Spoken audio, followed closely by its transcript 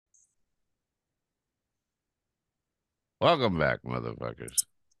Welcome back, motherfuckers.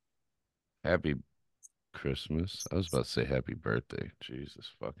 Happy Christmas. I was about to say happy birthday. Jesus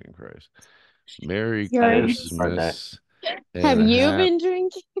fucking Christ. Merry That You're, is his birthday. Christmas have and you been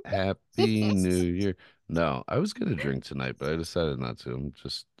drinking? happy New Year. No, I was gonna drink tonight, but I decided not to. I'm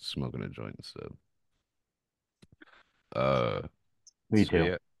just smoking a joint instead. Uh, Me so too.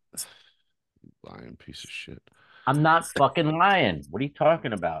 yeah, lying piece of shit. I'm not fucking lying. What are you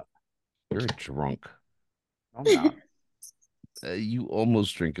talking about? You're a drunk. I'm not. You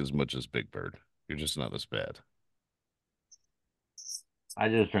almost drink as much as Big Bird. You're just not as bad. I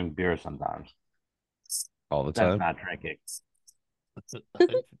just drink beer sometimes. All the That's time. not drinking.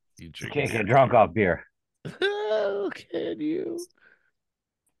 You You drink can't beer get drunk too. off beer. How can you?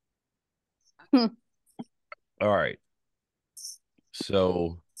 All right.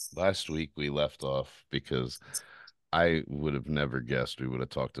 So last week we left off because I would have never guessed we would have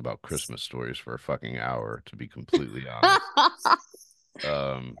talked about Christmas stories for a fucking hour, to be completely honest.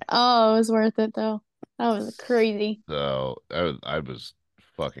 Um, Oh, it was worth it though. That was crazy. so I was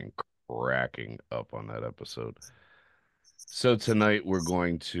fucking cracking up on that episode. So tonight we're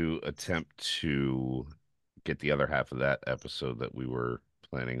going to attempt to get the other half of that episode that we were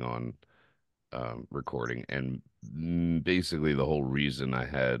planning on recording. And basically, the whole reason I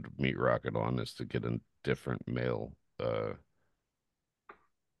had Meat Rocket on is to get a different male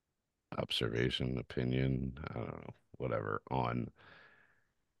observation, opinion, I don't know, whatever, on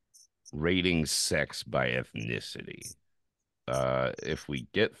rating sex by ethnicity. If we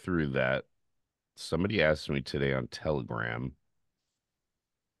get through that, somebody asked me today on Telegram,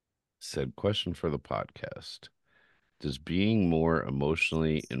 said, question for the podcast. Does being more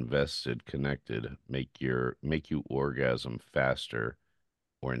emotionally invested, connected, make you orgasm faster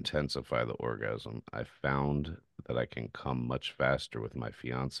or intensify the orgasm? I found that I can come much faster with my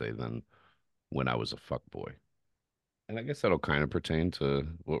fiance than when I was a fuck boy. And I guess that'll kind of pertain to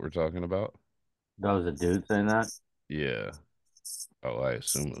what we're talking about. That was a dude saying that. Yeah. Oh, I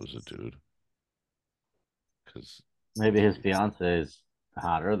assume it was a dude because Maybe his fiance is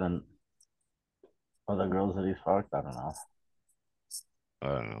hotter than other girls that he's fucked. I don't know. I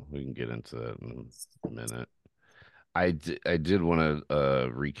don't know. We can get into that in a minute. I did want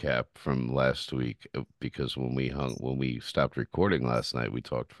to recap from last week because when we stopped recording last night, we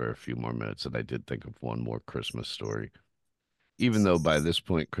talked for a few more minutes, and I did think of one more Christmas story. Even though by this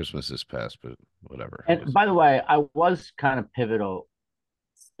point Christmas is past, but whatever. And by the way, I was kind of pivotal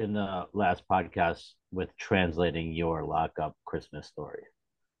in the last podcast with translating your lockup Christmas story.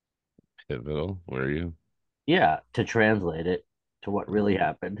 Pivotal. Where are you? Yeah, to translate it to what really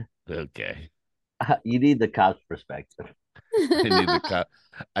happened. Okay. You need the cop's perspective. I need the cop.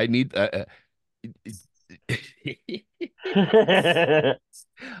 I need.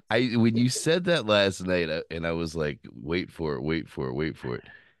 I when you said that last night, and I was like, wait for it, wait for it, wait for it.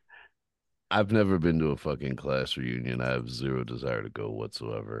 I've never been to a fucking class reunion. I have zero desire to go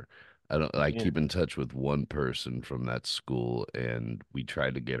whatsoever. I don't. I Yeah. keep in touch with one person from that school, and we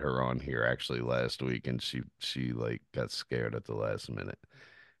tried to get her on here actually last week, and she like got scared at the last minute.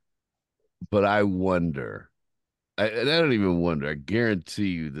 But I wonder. And I don't even wonder. I guarantee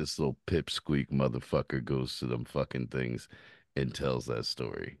you, this little pipsqueak motherfucker goes to them fucking things and tells that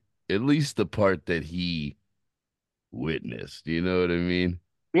story. At least the part that he witnessed. You know what I mean?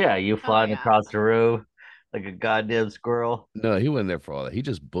 Yeah, you Oh flying yeah. across the room like a goddamn squirrel. No, he wasn't there for all that. He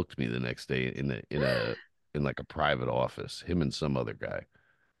just booked me the next day in like a private office. Him and some other guy.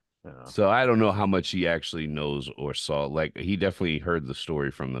 Yeah. So I don't know how much he actually knows or saw. Like he definitely heard the story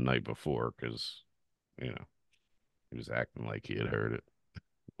from the night before because you know he was acting like he had heard it.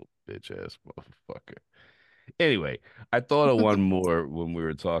 Bitch ass motherfucker. Anyway, I thought of one more when we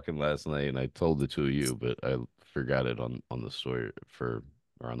were talking last night, and I told it to you, but I forgot it on the story for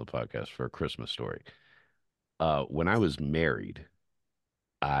or on the podcast for a Christmas story. When I was married,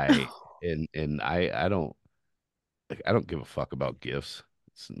 I and I don't like I don't give a fuck about gifts.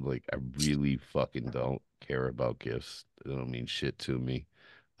 It's like I really fucking don't care about gifts. They don't mean shit to me.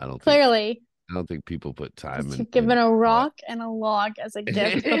 I don't think Clearly, I don't think people put time because in you've given a thought. rock and a log as a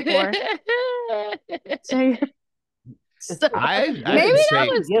gift before. So It's so not the I gift. maybe didn't It's that not say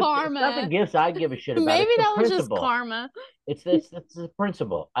the was gift. It's not the karma. gifts I give a shit about. Maybe It's the that was just principle. karma. It's the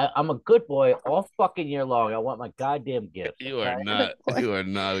principle. I'm a good boy all fucking year long. I want my goddamn gifts. you are Okay. Good not. boy. You are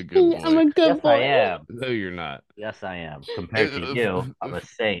not a good I'm boy. a Yes, good I boy. am. No, you're not. Yes, I am. Compared to If, you, I'm a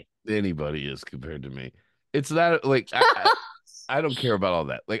saint. anybody is compared to me. It's not like I don't care about all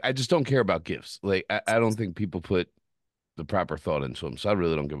that. Like I just don't care about gifts. Like I don't think people put the proper thought into them. So I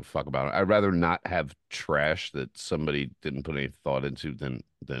really don't give a fuck about it. I'd rather not have trash that somebody didn't put any thought into than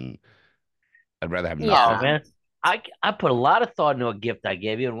I'd rather have Oh nothing. Yeah. man. I put a lot of thought into a gift I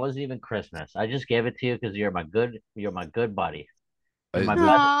gave you, and it wasn't even Christmas. I just gave it to you because you're my good buddy. You're my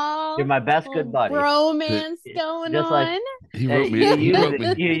best. You're Oh, my best good little buddy. bromance going Just like on. he and wrote me. you He use wrote it.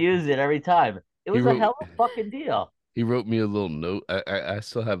 me. You use it every time. It He was a wrote. hell of a fucking deal. He wrote me a little note. I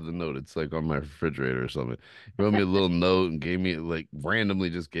still have the note. It's like on my refrigerator or something. He wrote me a little note and gave me like randomly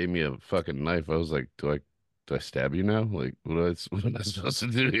just gave me a fucking knife. I was like, do I stab you now? Like what am I supposed to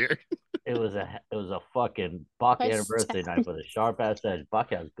do here? It was a fucking Buck I anniversary knife with a sharp ass edge.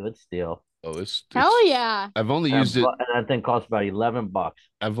 Buck has good steel. Oh, it's Hell yeah. I've only And, used it. and that thing costs about $11.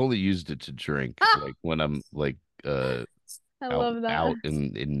 I've only used it to drink, Ah, like when I'm like I love that. out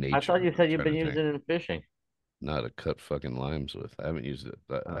in I nature. thought you said you've trying been to using think. it in fishing. Not to cut fucking limes with. I haven't used it.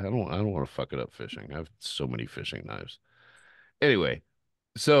 Oh. I don't want to fuck it up fishing. I have so many fishing knives. Anyway,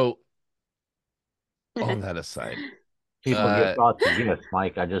 so all that aside, People give uh, thought to gifts,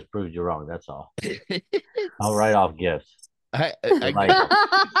 Mike. I just proved you wrong. That's all. I'll write off gifts. I Like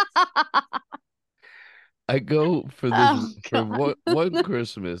I go for this Oh for God. one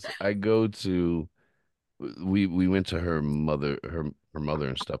Christmas. I go to we went to her mother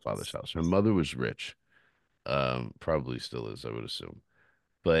and stepfather's house. Her mother was rich, probably still is, I would assume.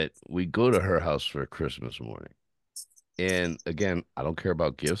 But we go to her house for Christmas morning. And again, I don't care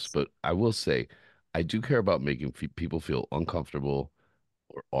about gifts, but I will say I do care about making people feel uncomfortable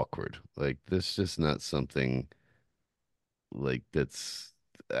or awkward. Like this is just not something like that's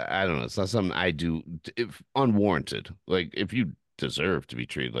I don't know. It's not something I do if unwarranted. Like if you deserve to be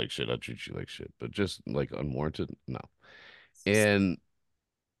treated like shit, I'll treat you like shit. But just like unwarranted, no. And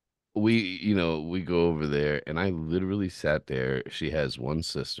we go over there and I literally sat there. She has one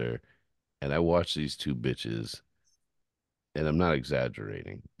sister, and I watched these two bitches, and I'm not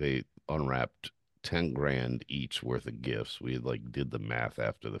exaggerating. They unwrapped 10 grand each worth of gifts. We like did the math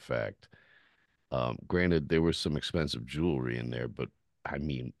after the fact. Granted, there was some expensive jewelry in there, but I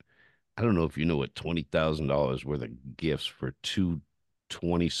mean, I don't know if you know what $20,000 worth of gifts for two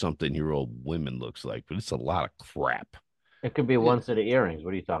 20-something-year-old women looks like, but it's a lot of crap. it could be Yeah. one set of earrings.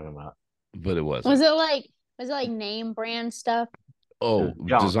 What are you talking about? But it Was wasn't. it like name brand stuff? Oh, It's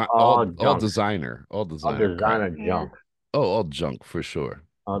junk. design, All all junk. designer, all All designer crap. designer Yeah. junk. Oh, all junk for sure.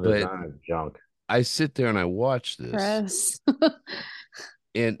 All But designer junk. I sit there and I watch this, Gross.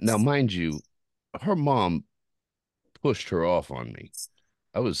 and now, mind you, her mom pushed her off on me.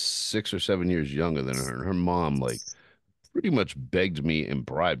 I was 6 or 7 years younger than her, and her mom like pretty much begged me and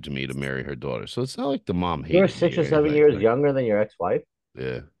bribed me to marry her daughter. So it's not like the mom You're hated me six or or seven anything. years younger than your ex-wife?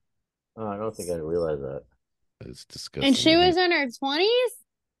 Yeah, Oh, I don't think I realized that. it's And disgusting. she was in her 20s?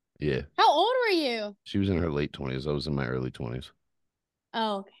 Yeah, How old were you? she was in her late 20s. I was in my early 20s.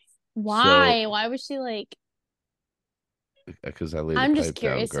 Oh, okay. So, Why? Why was she like because I laid the I'm just pipe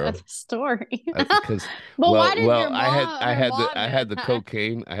down, curious about girl. the story. Because But why did well, your mom I her had mom I do had the that?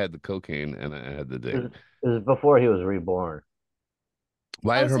 cocaine, and I had the It dick. was, it was before he was reborn.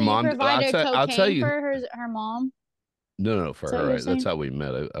 Why Oh, did her so you mom? provided I'll tell cocaine for you. her mom? No, for Is that what her. you're That's saying? how we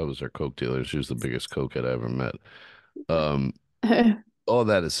met. I was her coke dealer. She was the biggest cokehead I ever met. Um, I all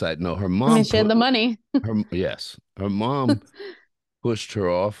that aside, no, her mean, mom she had put the money. her mom pushed her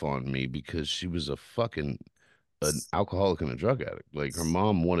off on me because she was a fucking an alcoholic and a drug addict. Like her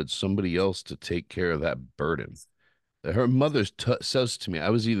mom wanted somebody else to take care of that burden. Her mother says to me, I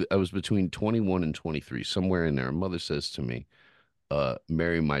was between 21 and 23, somewhere in there. Her mother says to me,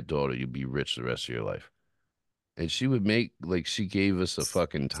 marry my daughter, you'll be rich the rest of your life. And she would make like she gave us a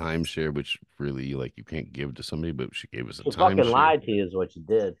fucking timeshare, which really like you can't give to somebody, but she gave us a She fucking timeshare. lied to you is what you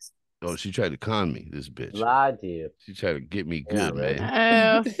did. Oh, she tried to con me, this She bitch. lied to you. She tried to get me Yeah, good, right. man.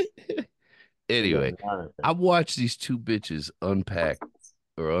 Oh, You got Anyway, none I watched these two bitches unpack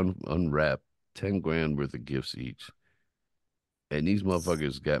or unwrap 10 grand worth of gifts each. And these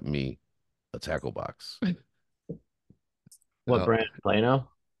motherfuckers got me a tackle box. What Now, brand? Plano?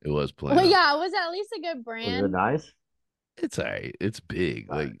 it was well, Plano. yeah, it was at least a good Was it brand. nice? It's all right. It's big.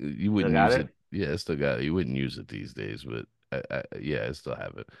 All Like right. you Still wouldn't got use it? it. Yeah, I still got it. You wouldn't use it these days, but yeah, I still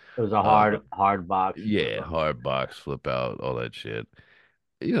have it. It was a Uh, hard box. yeah, hard box, flip out, all that shit.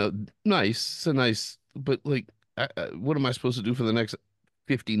 You know, nice. It's a nice, but like, what am I supposed to do for the next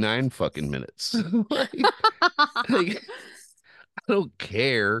 59 fucking minutes? Like, I don't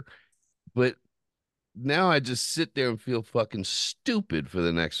care, but now I just sit there and feel fucking stupid for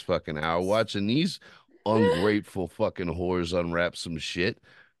the next fucking hour watching these ungrateful fucking whores unwrap some shit.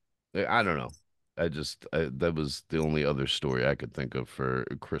 I don't know. That was the only other story I could think of for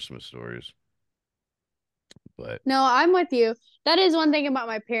Christmas stories. But No, I'm with you. That is one thing about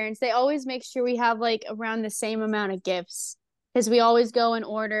my parents. They always make sure we have like around the same amount of gifts because we always go in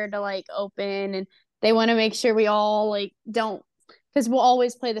order to like open and they want to make sure we all like don't, because we'll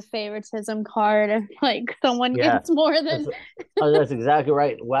always play the favoritism card if like someone Yeah. gets more than. That's exactly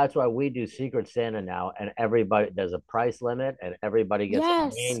right. Well, that's why we do Secret Santa now, and everybody there's a price limit, and everybody gets a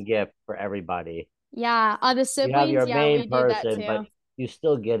Yes. main gift for everybody. Yeah, other You have siblings. your Yeah, we main do that person, too. but you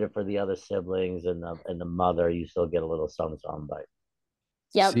still get it for the other siblings and the mother. You still get a little something, something, but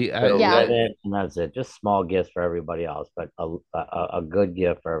Yep. See, put a Yeah. limit, and that's it. Just small gifts for everybody else, but a good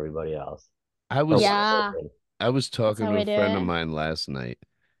gift for everybody else. I For was one Yeah. person. I was That's talking how to we a do friend of it. mine last night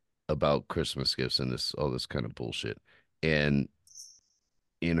about Christmas gifts and this all this kind of bullshit. And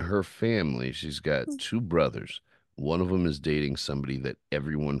in her family, she's got two brothers. One of them is dating somebody that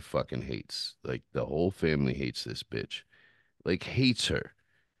everyone fucking hates. Like the whole family hates this bitch. Like hates her.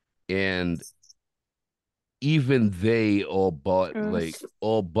 And even they all bought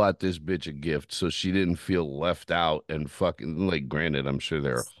this bitch a gift so she didn't feel left out and fucking like granted, I'm sure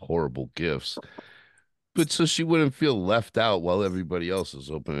they're horrible gifts. But so she wouldn't feel left out while everybody else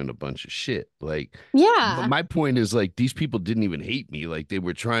is opening a bunch of shit. Like, Yeah. my point is like these people didn't even hate me. Like they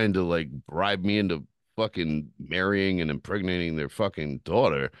were trying to like bribe me into fucking marrying and impregnating their fucking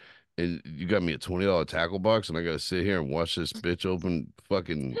daughter. And you got me a $20 tackle box, and I gotta sit here and watch this bitch open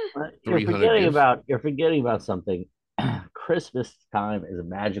fucking You're 300 gifts. forgetting about something. Christmas time is a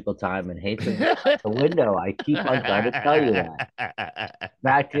magical time, and hates are just out the window. I keep on trying to tell you that.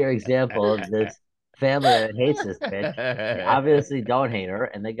 Back to your example of this family that hates this bitch. They obviously don't hate her,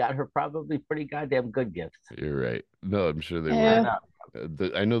 and they got her probably pretty goddamn good gifts. You're right. No, I'm sure they Yeah.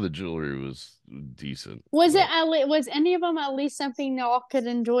 were. I know the jewelry was decent. Was but it at least, was any of them at least something y'all could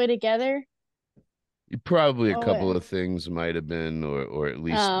enjoy together? probably a Oh, couple yeah. of things might have been, or at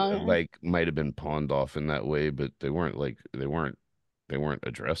least Oh, okay. like might have been pawned off in that way, but they weren't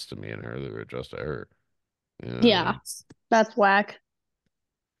addressed to me and her. They were addressed to her. You know what I Yeah, mean? that's whack.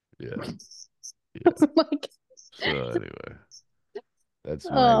 Yeah. Yeah. Like, So anyway, that's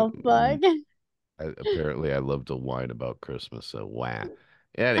oh fuck. apparently I love to whine about Christmas. So wow.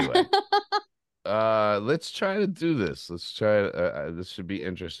 Anyway. Let's try to do this. Let's try. This should be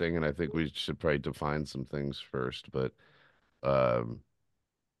interesting, and I think we should probably define some things first. But um,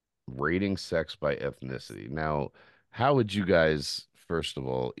 rating sex by ethnicity. Now, how would you guys, first of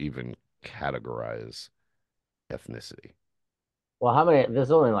all, even categorize ethnicity? Well, how many?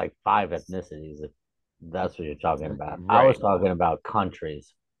 There's only like five ethnicities, if that's what you're talking about. I was Right. talking about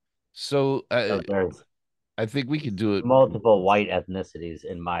countries. So So there's I think we could do it. multiple white ethnicities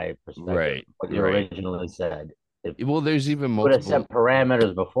in my perspective. Right. What you Right. originally said. If you Well, there's even would have multiple. set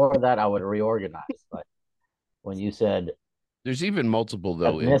parameters before that, I would reorganize. But when you said There's even multiple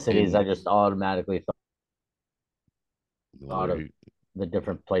though. ethnicities, I just automatically thought of In the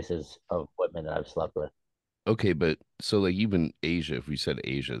different places of women that I've slept with. Okay, but so like even Asia, if we said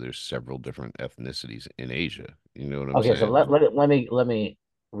Asia, there's several different ethnicities in Asia. You know what I'm Okay, so saying? let me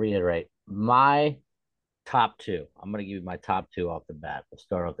reiterate my top two. I'm gonna give you my top two off the bat. We'll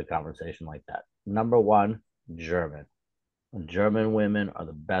start off the conversation like that. Number one, German. German women are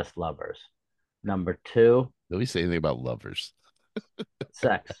the best lovers. Number two, Did we say anything about lovers?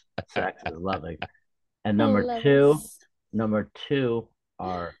 sex. Sex is loving. And I love it. number two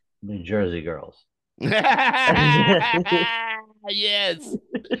are New Jersey girls. Yes.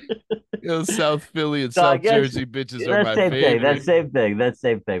 South Philly and So I South guess Jersey bitches are that's my same thing. favorite. That's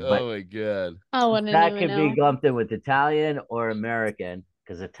same thing. But Oh my God. I wouldn't that even could be know. lumped in with Italian or American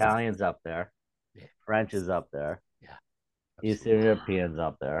because Italian's up there, French is up there, Yeah. Eastern European's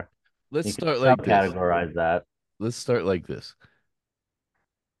up there. Let's You can start like this. subcategorize that. Let's start like this.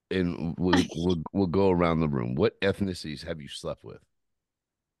 And we'll go around the room. What ethnicities have you slept with?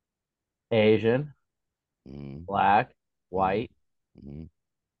 Asian, Mm, black, mm, white, mm.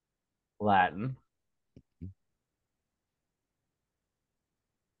 Latin.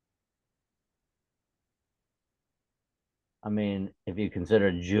 I mean, if you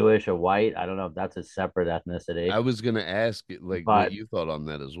consider Jewish or white, I don't know if that's a separate ethnicity, I was gonna ask like what but you thought on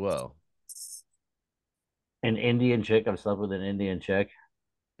that as well. an Indian chick, I've slept with an Indian chick.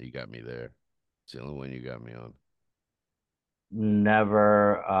 You got me there. It's the only one you got me on.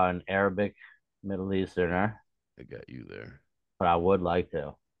 Never an Arabic, Middle Easterner, I got you there. but I would like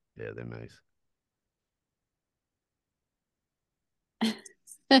to. Yeah, they're nice.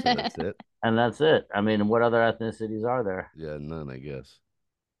 So that's it. And that's it. I mean, what other ethnicities are there? Yeah, none, I guess.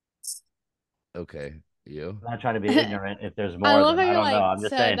 Okay, you. I'm not trying to be ignorant. If there's I more, love then how I you're don't know. like, I'm just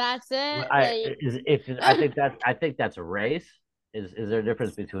so saying. that's it. I Like, is if I think that's a race. Is there a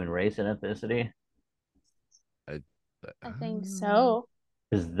difference between race and ethnicity? I, I think so.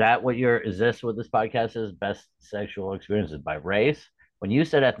 Is that what you're? Is this what this podcast is? Best sexual experiences by race, When you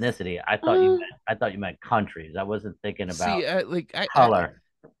said ethnicity, Uh, I thought you meant countries. I wasn't thinking about See, color.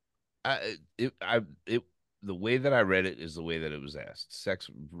 it the way that I read it is the way that it was asked. Sex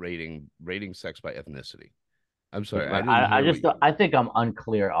rating sex by ethnicity. I'm sorry, I But didn't hear what you. I think I'm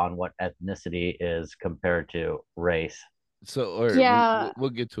unclear on what ethnicity is compared to race. So, all right, yeah. we'll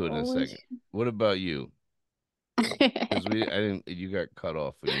get to it in a second. What about you? Because I didn't. You got cut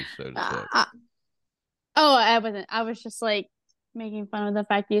off when you started talking. Uh, oh, I wasn't. I was just like making fun of the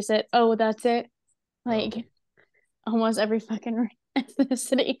fact you said, "Oh, that's it." Oh, Like almost every fucking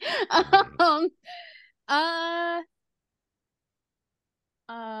ethnicity. yeah. Um,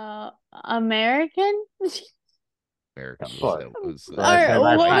 uh, American Of American was course. that was So that's or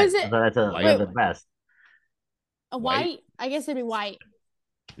that's what nice. was it? white, Wait, They're the best. a white. white? I guess it'd be white.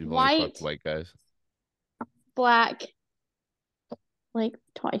 You've only fucked White, white guys. black, like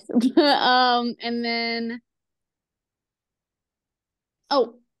twice. And then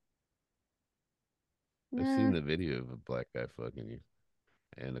oh, I've seen nah. the video of a black guy fucking you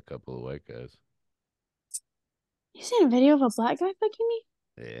and a couple of white guys. You seen a video of a black guy fucking me?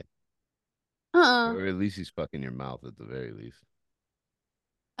 Yeah, Uh-uh. or at least he's fucking your mouth at the very least.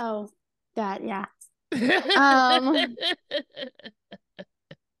 Oh, that yeah. Um,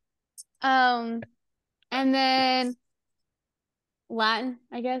 um, and then Latin,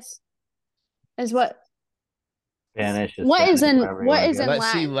 I guess, is what. Spanish, whatever you What want to is give in it.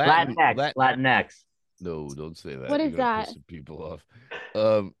 Let's see Latin? Latinx. No, don't say What that. You're is gonna that? piss some people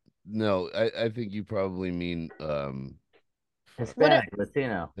off. No, I think you probably mean What a Hispanic,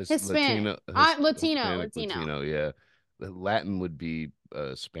 Latino. Hispanic. Latino, Hispanic Latino. Latino. Yeah, the Latin would be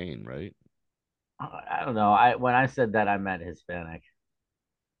Spain, right? I don't know. I when I said that I meant Hispanic.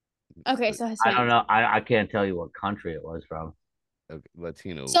 Okay, But so I don't Hispanic. know. I can't tell you what country it was from. okay,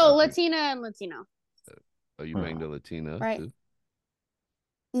 Latino. I So think. Latina and Latino, Are you banged Hmm. a Latina right? too?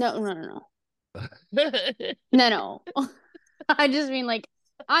 No, no, no, no. No, no. I just mean like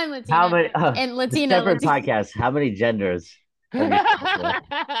I'm How Latina many? and This Latina, separate Latina. podcast. How many genders have you slept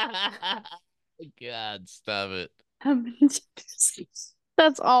with? God, stop it. How many genders?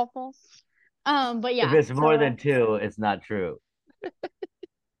 That's awful. But If yeah, it's more so than two, it's not true.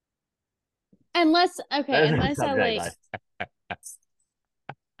 okay, That's a unless I subject like line.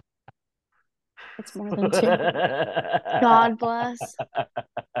 it's more than two. God bless.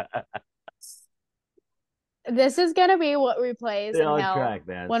 This is gonna be what replays Stay in on hell track,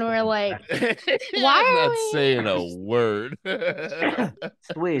 man. when Stay we're on like, track. why I'm not are saying a we? word.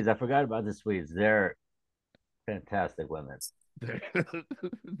 Swedes. I forgot about the Swedes. They're fantastic women. they're,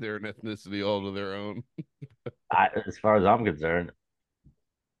 they're an ethnicity all to their own. As far as I'm concerned,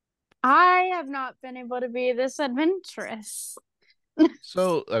 I have not been able to be this adventurous.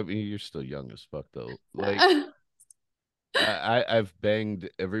 So, I mean, you're still young as fuck, though. Like, I've banged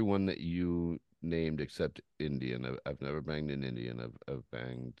everyone that you named except Indian. I've never banged an Indian. I've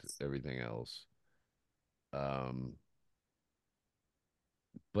banged everything else. Um,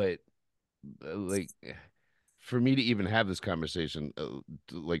 but like for me to even have this conversation,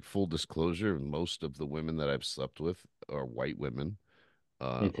 like full disclosure, most of the women that I've slept with are white women,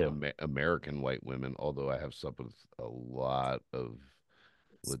 me too. American white women. Although I have slept with a lot of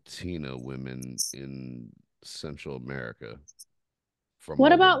Latina women in Central America from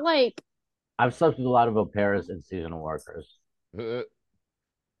What all over. about like I've slept with a lot of au pairs and seasonal workers.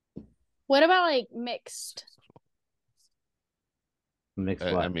 what about like mixed? Mixed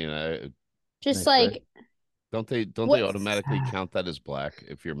I what? mean, Just Mixed race? like don't they what automatically count that as black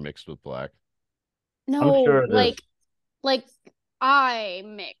if you're mixed with black? I'm no, sure there's, like I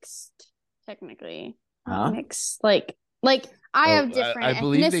mixed technically. Not huh? mixed. Like I Oh, have I different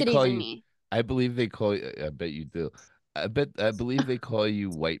believe they ethnicities call in you. me. I believe they call you. I bet you do. I believe they call you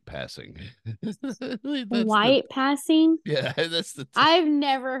white passing. That's the White passing? yeah. That's the. I've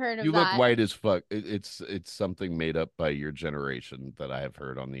never heard You of look that. white as fuck. It's something made up by your generation that I have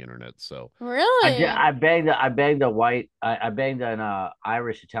heard on the internet. So Really? I banged a white, I banged an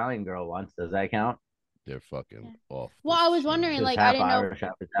Irish Italian girl once. Does that count? they're fucking Yeah. off Well, the I was chain. wondering, She was like, I half didn't know. Irish,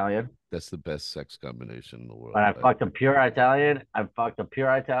 half Italian. That's the best sex combination in the But world. I fucked a pure Italian. I fucked a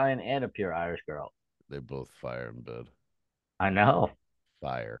pure Italian and a pure Irish girl. They're both fire in bed. I know.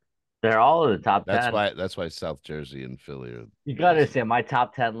 Fire. They're all in the top That's 10. why. That's why South Jersey and Philly are You gotta nice. understand, my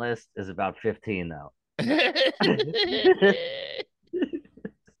top 10 list is about 15, though.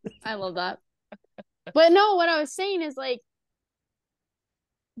 I love that. But no, what I was saying is like,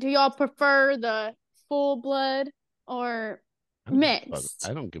 do y'all prefer the full blood or I mixed?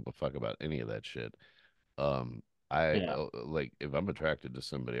 don't give a fuck about any of that shit. I Yeah. like if I'm attracted to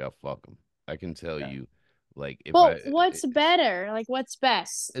somebody, I'll fuck them. I can tell Yeah. you, Like if But what's better? Like, what's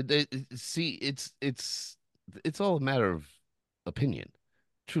best? see, it's all a matter of opinion,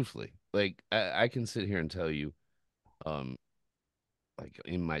 truthfully. Like I can sit here and tell you, um, like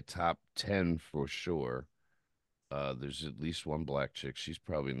in my top 10 for sure. There's at least one black chick. She's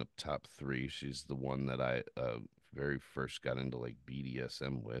probably in the top three. She's the one that I very first got into like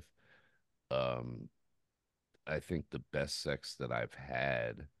BDSM with. Um, I think the best sex that I've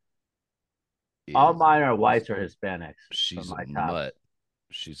had All is mine are whites or Hispanics for she's a my top. mutt.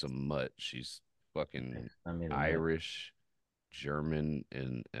 She's a mutt. She's fucking I mean, Irish, German,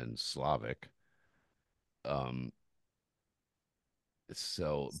 and Slavic. Um,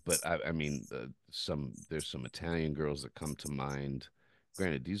 so, but I mean, there's some Italian girls that come to mind.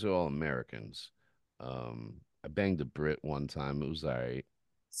 Granted, these are all Americans. I banged a Brit one time. It was all right.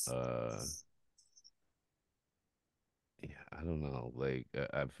 Uh, yeah, I don't know. Like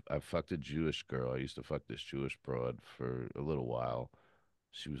I've fucked a Jewish girl. I used to fuck this Jewish broad for a little while.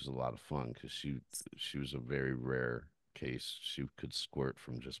 She was a lot of fun because she was a very rare case. She could squirt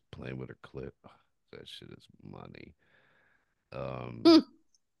from just playing with her clit. Oh, that shit is money. Um, Hmm.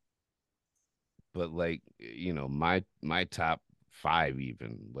 but like my top five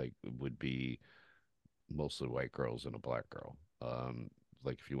even like would be mostly white girls and a black girl.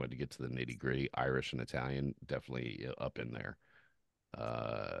 Like if you wanted to get to the nitty gritty, Irish and Italian definitely up in there.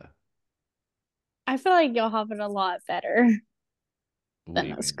 Uh, I feel like y'all have it a lot better what do than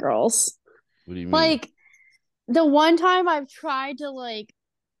you us mean? girls. What do you mean? Like the one time I've tried to like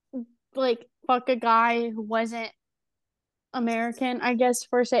fuck a guy who wasn't American, I guess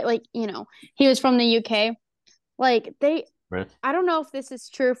for say like, he was from the UK. Like Brits. I don't know if this is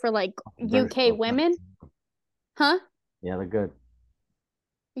true for like British UK girls. women. Huh? Yeah, they're good.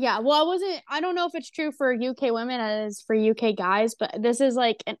 Yeah, well, I don't know if it's true for UK women as for UK guys, but this is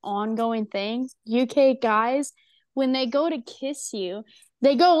like an ongoing thing. UK guys, when they go to kiss you,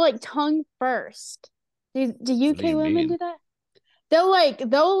 they go like tongue first. Do What do UK you women mean? do that?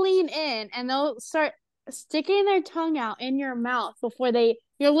 They'll lean in and they'll start sticking their tongue out in your mouth before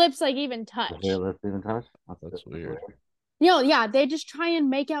your lips like even Before your touch. lips even touch. That's That's weird. weird. Yeah, they just try and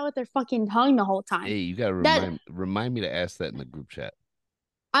make out with their fucking tongue the whole time. Hey, you gotta That remind me to ask that in the group chat.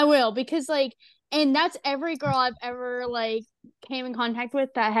 I will because and that's every girl I've ever came in contact with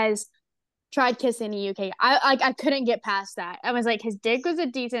that has tried kissing a UK. I couldn't get past that. I was like, his dick was a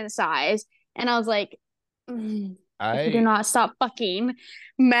decent size, and I was like, if you do I not stop fucking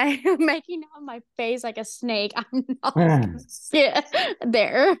making out my face like a snake, I'm not gonna sit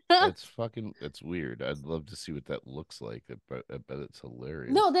there. that's weird. I'd love to see what that looks like. I bet it's No,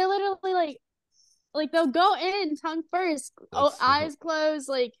 hilarious. they literally they'll go in tongue first, That's eyes closed,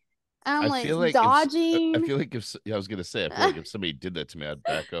 and I'm I like feel like I dodging. feel like yeah, I was gonna say I feel like if somebody did that to me, I'd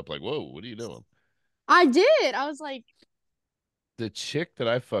back up like, whoa, what are you doing? I did. I was like, The chick that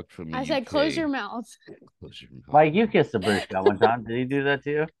I fucked from the I said, close your UK, mouth. close your mouth. Like you kissed a British guy one time. Did he do that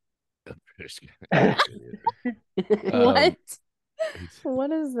to you? British guy, you idiot. What? Um, it's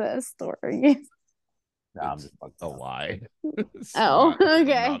What is this story? No, I'm just fucking a up. lie. Oh, It's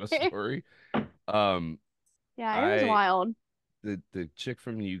okay. not a story. Um, Yeah, it was I wild. the chick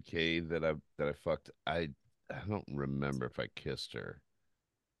from the UK that I fucked, I don't remember if I kissed her.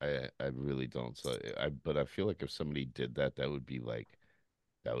 I really don't. So but I feel like if somebody did that, that would be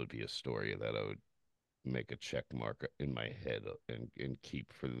a story that I would make a check mark in my head and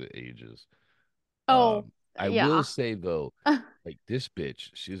keep for the ages. Oh, I will yeah. say though, like this bitch,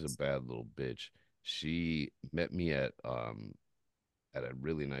 she's a bad little bitch. She met me at a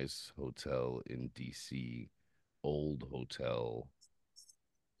really nice hotel in DC, old hotel.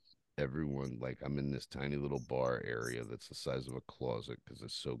 Everyone like I'm in this tiny little bar area that's the size of a closet because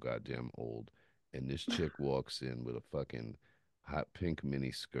it's so goddamn old. And this chick walks in with a fucking hot pink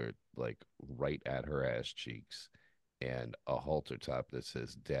mini skirt, like right at her ass cheeks, and a halter top that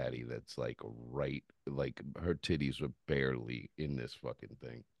says daddy that's like right like her titties were barely in this fucking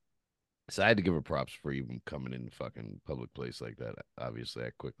thing. So I had to give her props for even coming in fucking public place like that. Obviously,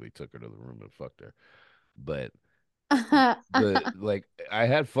 I quickly took her to the room and fucked her. But the like I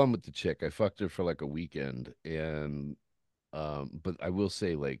had fun with the chick. I fucked her for like a weekend and but I will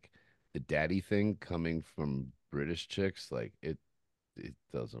say like the daddy thing coming from British chicks, like it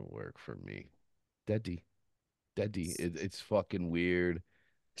doesn't work for me. Daddy. Daddy. It's fucking weird.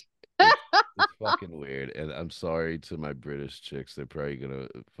 It's it's fucking weird. And I'm sorry to my British chicks. They're probably gonna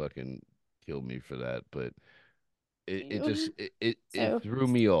fucking kill me for that, but it just Ew. it So, threw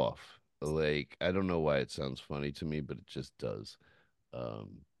me off. Like I don't know why it sounds funny to me, but it just does.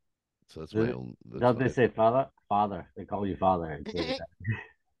 Um, so that's my that's Don't what they I say father? Father. They call you father. oh, Say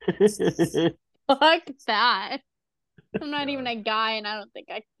that. Fuck that. I'm not even a guy, and I don't think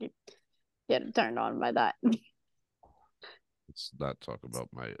I could get turned on by that. Let's not talk about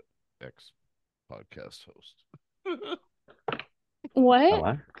my ex podcast host. What?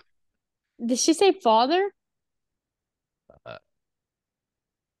 what? Did she say father? uh,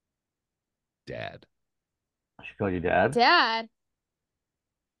 Dad, She called you dad? Dad.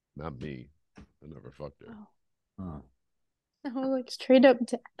 not me. I never fucked her. Oh. I was like straight up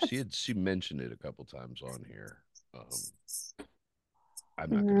dad. She mentioned it a couple times on here. I'm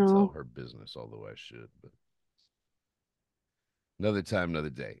not going to No. tell her business, although I should. But another time,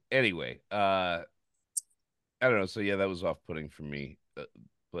 another day. Anyway, I don't know. So yeah, that was off-putting for me.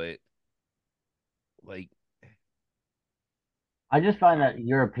 But like, I just find that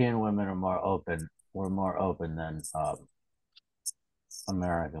European women are more open. Were more open than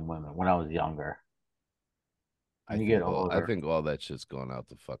American women when I was younger. I When you think get all older, that shit's gone out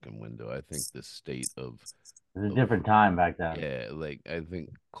the fucking window. I think the state of it's a different time back then. yeah, like I think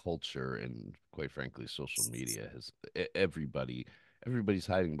culture and quite frankly, social media has everybody's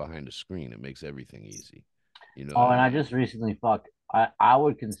hiding behind a screen. It makes everything easy. You know Oh, what I and I mean? just recently fucked. I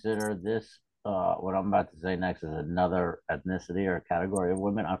would consider this what I'm about to say next is another ethnicity or category of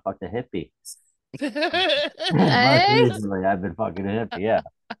women. I fucked a hippie. Most Eh? recently, I've been fucking a hippie. Yeah,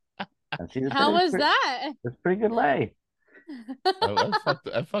 and she's How was that? it's pretty good lay.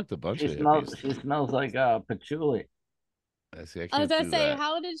 I fucked a bunch She of smells. hippies. She smells like patchouli. I see. I I was can't gonna do say, that.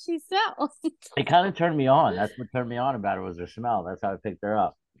 how did she sell? It kind of turned me on. That's what turned me on about her was her smell. That's how I picked her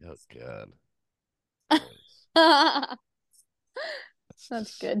up. Oh God, gross. That's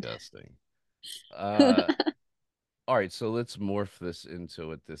That's good. disgusting. Uh, all right. So let's morph this into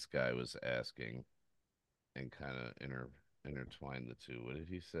what this guy was asking, and kind of intertwine the two. What did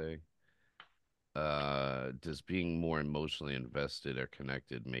he say? Does being more emotionally invested or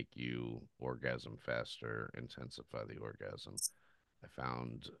connected make you orgasm faster, intensify the orgasm? I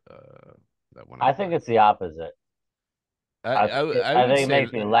found that when I I think first, it's the opposite. I I would think it say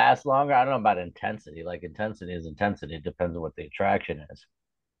makes me last longer. I don't know about intensity. Like intensity is intensity. It depends on what the attraction is.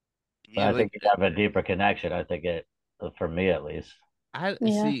 But yeah, I think like you have a deeper connection. I think it, for me at least. I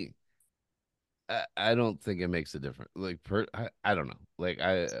Yeah. see. I don't think it makes a difference. Like I don't know. Like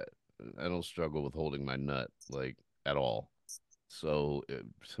I don't struggle with holding my nut like at all. So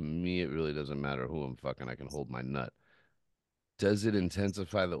to me, it really doesn't matter who I'm fucking. I can hold my nut. Does it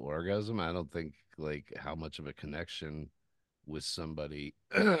intensify the orgasm? I don't think like how much of a connection with somebody.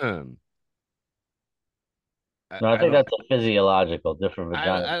 No, I I think don't. that's a physiological. Different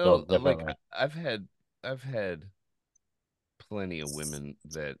vaginas I built don't like. differently. I've had plenty of women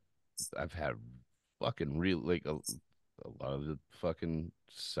that I've had fucking real like a lot of the fucking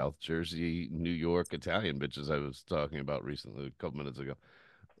South Jersey, New York Italian bitches I was talking about recently a couple minutes ago.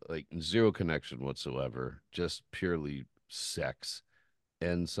 Like zero connection whatsoever, just purely sex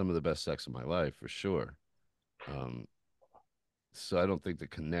and some of the best sex of my life for sure. Um, so I don't think the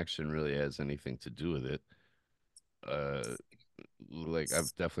connection really has anything to do with it. Uh, like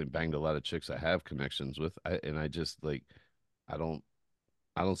I've definitely banged a lot of chicks I have connections with, and I just like I don't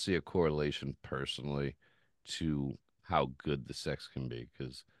I don't see a correlation personally to how good the sex can be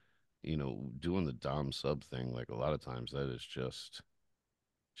because doing the dom sub thing like a lot of times that is just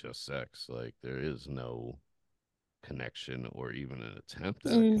sex. Like there is no connection or even an attempt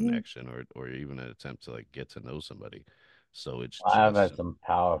at a Hmm. connection or even an attempt to like get to know somebody. So it's I have just had some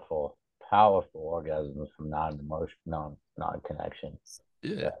powerful orgasms from non-emotion, non-connection.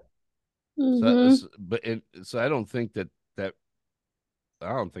 yeah. Yeah. Hmm. So I don't think that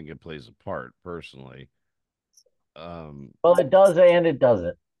I don't think it plays a part personally. Um, Well, it does and it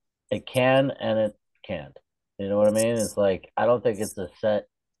doesn't. It can and it can't. You know what I mean? It's like I don't think it's a set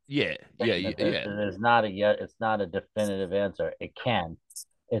yeah, yeah, thing yeah, that yeah. there's not a yet. It's not a definitive answer. It can.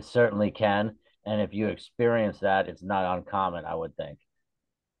 It certainly can. And if you experience that, it's not uncommon. I would think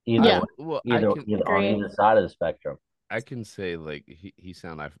either Yeah. way, Well, either on Agree. either side of the spectrum. I can say like he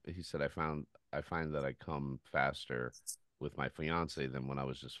said I find that I come faster with my fiance than when I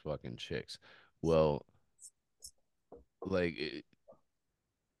was just fucking chicks. Well, like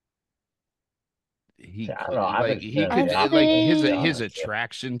See, I don't know. I've like he experienced I could the opposite. like To be his honest, yeah.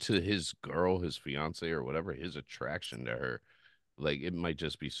 attraction to his girl, his fiance or whatever, his attraction to her, like it might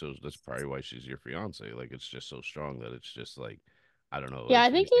just be so. That's probably why she's your fiance. Like it's just so strong that it's just like I don't know. Yeah, Like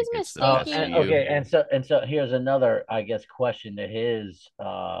I think you he's think it's the Oh, best for and, mistaking. you. okay, and so here's another, I guess, question to his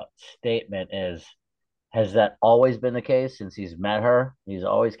statement is: has that always been the case since he's met her? He's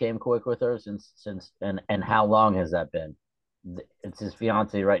always came quick with her since and how long has that been? It's his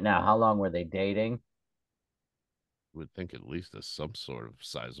fiance right now. How long were they dating? would think at least some sort of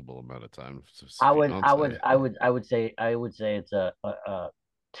sizable amount of time to I would, I would, fiance. I would say it's a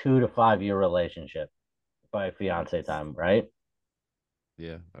 2 to 5 year relationship by fiance time, right?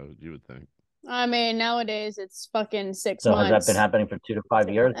 Yeah, you would think. I mean, nowadays it's fucking six So has that been months. happening for 2 to 5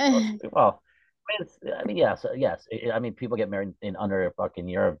 years? Well, I mean, yes, yes. I mean, people get married in under a fucking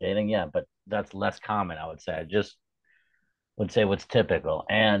year of dating, yeah, but that's less common, I would say. I just would say what's typical.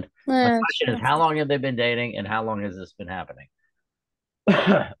 And my That's question is, true. how long have they been dating, and how long has this been happening?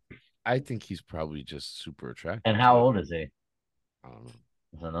 And I think he's probably just super attracted how to her. old is he? I don't know.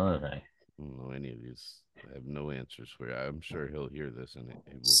 That's another thing. I don't know any of these. I have no answers for you. I'm sure he'll hear this and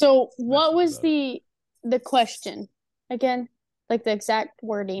he will So, what message was about it. the question again? Like the exact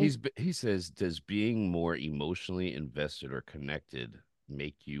wording? He says, does being more emotionally invested or connected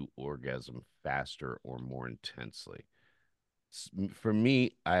make you orgasm faster or more intensely? For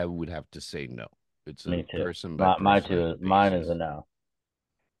me, I would have to say no. It's a Me too. person by My person two, mine is a basis. no.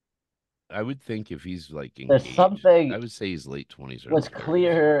 I would think if he's like There's engaged, something. I would say he's late 20s, early What's 30s.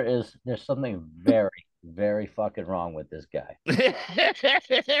 clear here is there's something very, very fucking wrong with this guy.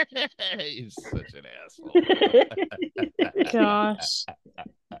 He's such an asshole. Gosh,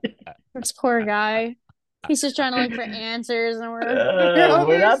 this poor guy. He's just trying to look for answers, and we're over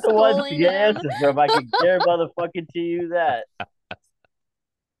We're here not the ones to schooling get him. answers from. I can dare motherfucking to you that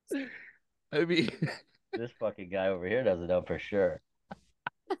I mean, this fucking guy over here doesn't know for sure.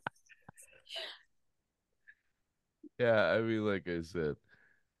 yeah, I mean, like I said,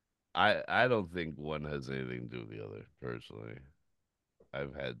 I don't think one has anything to do with the other, personally.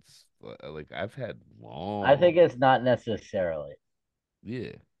 I've had I've had I think long, it's not necessarily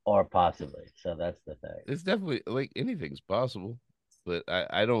yeah. or possibly. So that's the thing. It's definitely like anything's possible, but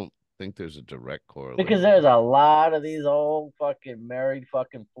I don't think there's a direct Because correlation. there's a lot of these old fucking married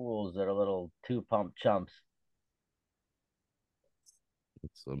fucking fools that are little two pump chumps.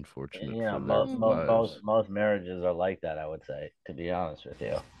 It's unfortunate You for know, their lives. most marriages are like that. I would say, to be honest with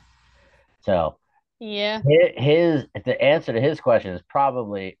you. So Yeah. his the answer to his question is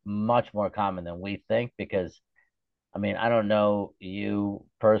probably much more common than we think because I mean I don't know you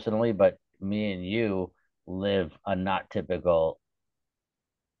personally, but me and you live a not typical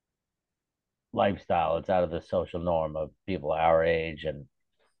lifestyle. It's out of the social norm of people our age and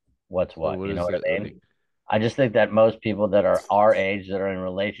what's So what. what You know is what it I like? mean? I just think that most people that are our age that are in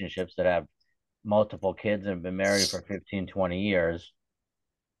relationships that have multiple kids and have been married for 15, 20 years,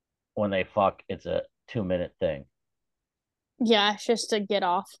 when they fuck, it's a 2 minute thing. Yeah, it's just to get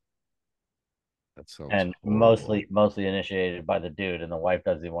off. That sounds And horrible. mostly initiated by the dude, and the wife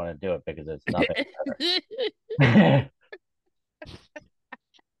doesn't even want to do it because it's nothing better.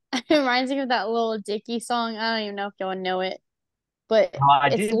 It reminds me of that little Dicky song. I don't even know if y'all know it, but Oh, I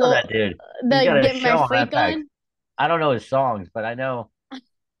it's do know that little dude. He's the got a Get My show on Freak FX. On. I don't know his songs, but I know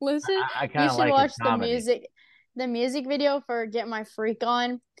Listen, I you kind of should like his watch comedy. the music video for Get My Freak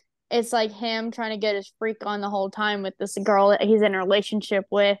On. It's like him trying to get his freak on the whole time with this girl that he's in a relationship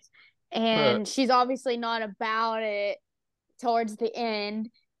with. But And she's obviously not about it towards the end.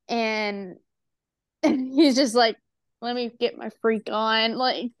 And he's just like, let me get my freak on.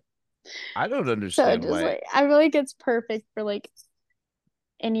 Like, I don't so understand just why. like, I feel like it's perfect for like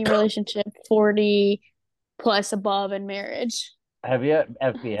any relationship 40 plus above in marriage. Have you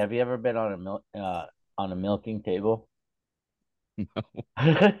FB? Have you ever been on a milking table?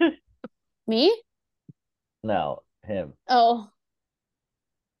 Me? No, him. Oh,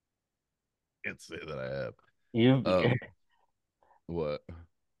 Can't say that I have. You, Um, what?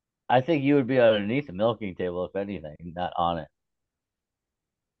 I think you would be underneath the milking table if anything, not on it.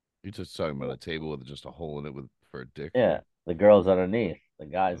 You're just talking about a table with just a hole in it with for a dick. Yeah, the girl's underneath, the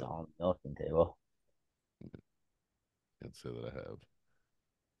guy's Uh, on the milking table. can't say that I have.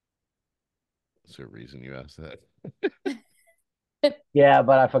 Is there a reason you asked that? Yeah,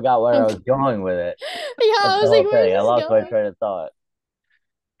 but I forgot where I okay. was going with it. Yeah, That's I the was like, whole where's thing. I this lost my going? train of thought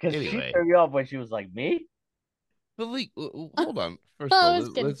because she Anyway, threw me off when she was like, "Me? but like, hold on. First of I all, was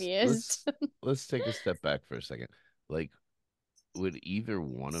confused. let's take a step back for a second. Like, would either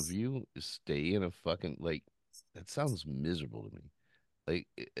one of you stay in a fucking like? That sounds miserable to me. Like,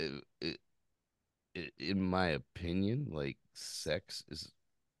 in my opinion, like sex is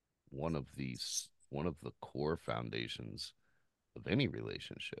one of the core foundations of any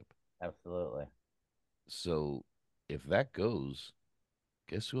relationship. Absolutely." So if that goes,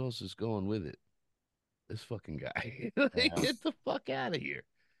 guess who else is going with it? This fucking guy. Like, Yeah. get the fuck out of here.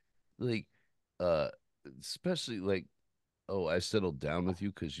 Like, uh, especially like, oh, I settled down with you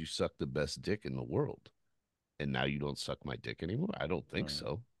because you suck the best dick in the world, and now you don't suck my dick anymore. I don't think Mm.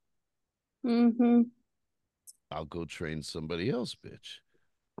 so. Mm-hmm. I'll go train somebody else, bitch.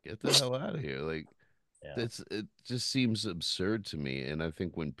 Get the hell out of here. Like Yeah. it just seems absurd to me. And I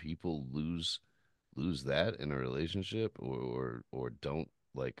think when people lose that in a relationship or don't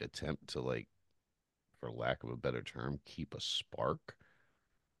like attempt to like, for lack of a better term, keep a spark,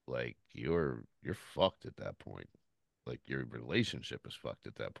 like you're fucked at that point. Like your relationship is fucked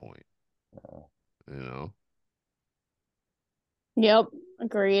at that point. Uh, You know? Yep,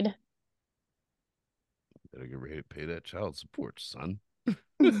 agreed. Better get ready to pay that child support, son.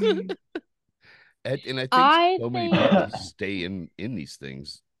 I And I think so many people think stay in these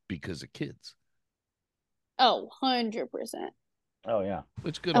things because of kids, oh, 100%. oh yeah.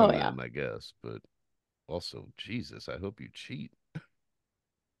 which good Oh on yeah, them, I guess. But also, Jesus, I hope you cheat.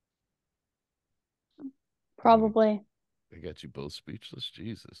 They probably. got you both speechless.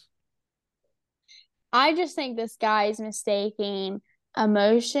 Jesus. I just think this guy is mistaking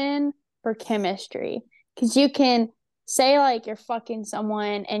emotion for chemistry. Because you can say like you're fucking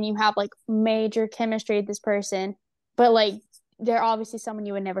someone and you have like major chemistry with this person, but like they're obviously someone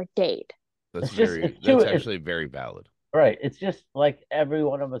you would never date. It's too That's it's actually very valid. right. It's just like every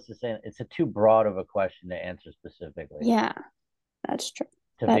one of us is saying it's a too broad of a question to answer specifically. Yeah, that's true.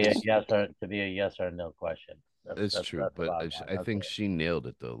 To be a That's yes or no question. It's true, That's the but bottom line. I That's think it. she nailed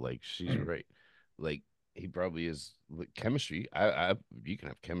it though. Like she's right. Like he probably is like, chemistry. You can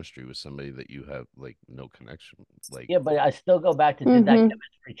have chemistry with somebody that you have like no connection. Like Yeah, but I still go back to did that mm-hmm.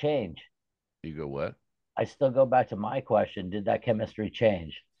 chemistry change? you go what? I still go back to my question, did that chemistry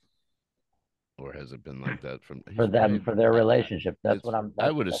change Or has it been like that from? for He's them probably. for their relationship? That's It's. what I'm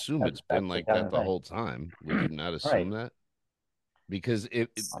I would assume it's been that's the like kind that of the thing. whole time. Would you not Right. assume that? Because I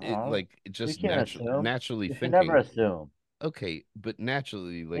don't know. like it We just can't assume. naturally You should never thinking. assume. Okay, but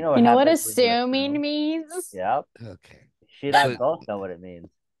naturally, You like know You what know what happens when you assuming assume? means? Yep. okay, She and I but both know what it means.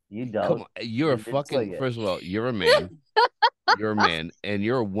 You come don't. on, you're a You didn't fucking. swing it. First of all, you're a man. You're a man, and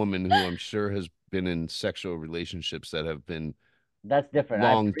you're a woman who I'm sure has been in sexual relationships that have been That's different.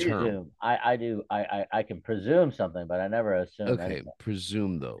 I long term. presume. I do. I can presume something, but I never assume Okay, anything.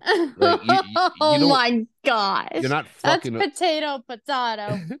 presume though. Like you Oh don't. my You're gosh. not That's fucking. potato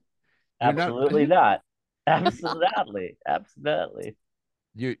potato. You're not. Absolutely not. Absolutely. Absolutely.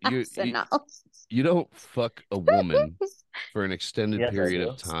 You Arsenal. you don't fuck a woman for an extended Yes, I period do.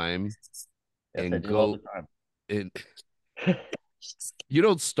 of time Yes, I and do all the go and you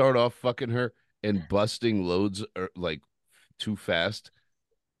don't start off fucking her and busting loads or like too fast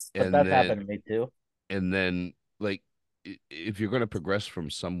But and that's then happened to me too. like if you're gonna progress from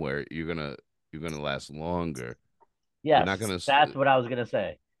somewhere, you're gonna last longer. You're not Yes, gonna that's what I was gonna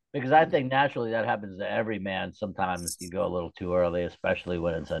say. Because I think naturally that happens to every man. Sometimes you go a little too early, especially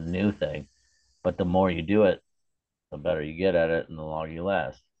when it's a new thing. But the more you do it, the better you get at it and the longer you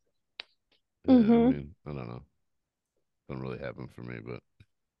last. yeah, I Mm-hmm. mean, I don't know. Don't really happen for me, but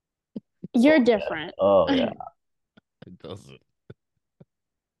You're Oh yeah. different. Oh yeah. it doesn't.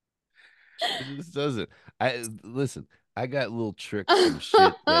 It just doesn't. I listen. I got little tricks and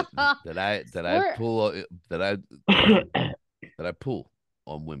shit that I We're pull that I pull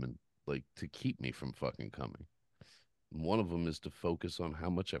on women like to keep me from fucking coming. And one of them is to focus on how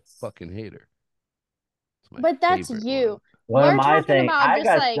much I fucking hate her. It's my but that's favorite one. you. One of We're my talking thing, about I just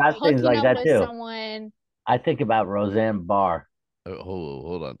got like got things hooking like up that with too. someone. I think about Roseanne Barr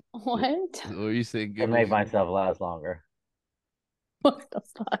Hold on. What? What are you saying? to make myself last longer. What the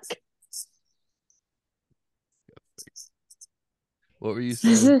fuck? What were you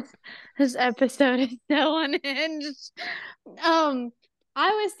This saying? is this episode is so unhinged. Um, I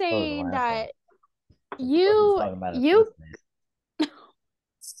was So was the saying last one. that Wasn't you talking about you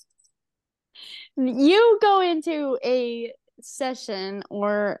you go into a session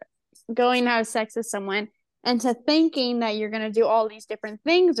or going to have sex with someone and to thinking that you're going to do all these different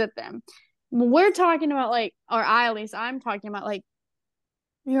things with them. We're talking about like, or I at least I'm talking about like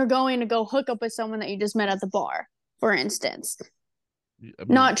you're going to go hook up with someone that you just met at the bar, for instance, I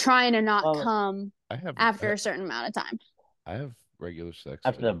mean, not trying to not Well, come I have after a certain amount of time. I have regular sex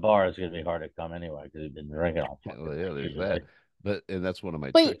after the too. bar, it's gonna be hard to come anyway because you've been drinking all Yeah, fucking well, yeah, night there's usually. that. But and that's one of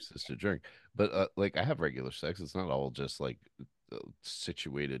my But tricks is to drink. But like I have regular sex. It's not all just like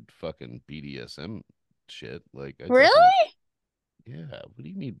situated fucking BDSM shit. Like I definitely, really? yeah. What do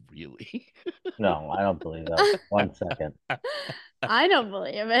you mean, really? No, I don't believe that. 1 second. I don't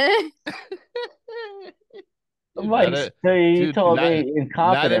believe it. Dude, not Mike, a so you dude. told me in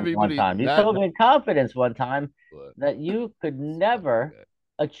Not confidence one everybody. time. You Not told me in confidence one time what? that you could never Okay.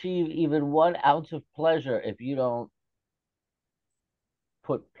 achieve even 1 ounce of pleasure if you don't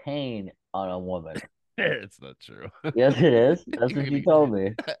put pain on a woman. It's not true. Yes, it is. That's what you told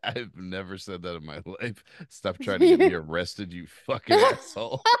me. I've never said that in my life. Stop trying to get me arrested, you fucking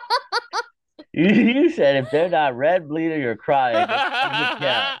asshole. You said if they're not red, bleeding, or crying, that doesn't count.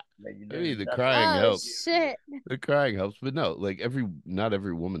 I That you mean, the nothing. crying Oh helps. shit. The crying helps, but no, like not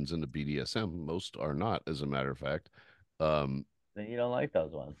every woman's into BDSM. Most are not, as a matter of fact. Um, Then you don't like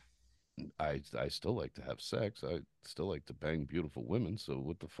those ones. I still like to have sex. I still like to bang beautiful women. So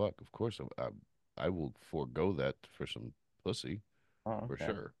what the fuck? Of course, I will forego that for some pussy Oh, for okay.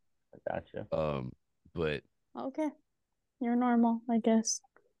 sure. I got you. But Okay. You're normal, I guess.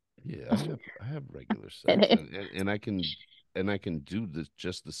 yeah, I have regular sex, and I can do this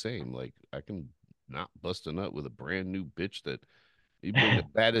just the same. Like I can not bust a nut with a brand new bitch that you bring the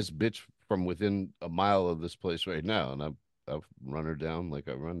baddest bitch from within a mile of this place right now, and I've run her down like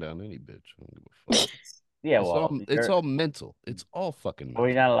I run down any bitch. I don't give a fuck. Yeah, It's well, it's all mental. It's all fucking are we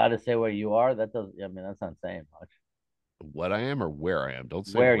mental. not allowed to say where you are? That does. I mean, that's not saying much. What I am or where I am. Don't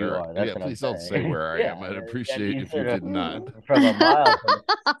say Where you where. are, that's Yeah, what I'm please don't say saying. where I Yeah, am. I'd and appreciate you if you sort of did not. from a mile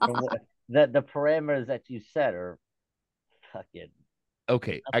from the parameters that you set are fucking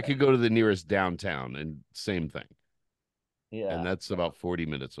Okay, I nothing. could go to the nearest downtown and same thing. And Yeah, that's about 40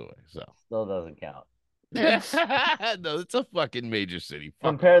 minutes away. So still doesn't count. no, it's a fucking major city. Fuck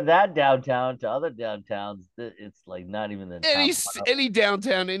Compare off. that downtown to other downtowns. It's like not even the top one. Any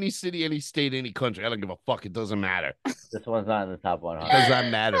downtown, any city, any state, any country. I don't give a fuck. It doesn't matter. This one's not in the top It 100. does not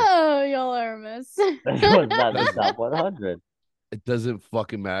matter. Oh, y'all are a mess. This one's It not in the doesn't. top 100. It doesn't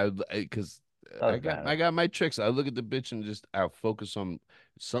fucking matter because Doesn't matter. I got my tricks. I look at the bitch and just I focus on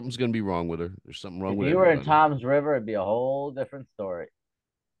something's gonna be wrong with her. There's something wrong If with you were in everybody. Tom's River, it'd be a whole different story.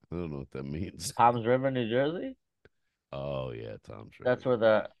 I don't know what that means. Tom's River, New Jersey. Oh yeah, Tom's That's River.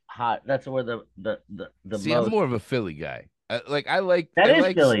 where the hot. That's where the See, I'm most. more of a Philly guy. That I is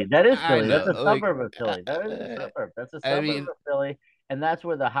like Philly. That is I Philly. That's know a like suburb of Philly. That is a suburb. That's a I suburb mean of Philly, and that's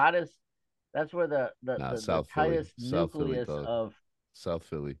where the hottest. That's where nah, the South Philly, tightest South Philly, nucleus dog, of. South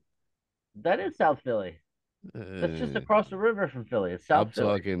Philly. That is South Philly. That's just Uh, across the river from Philly. It's I'm South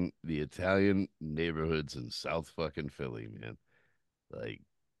Philly. talking the Italian neighborhoods in South fucking Philly, man. Like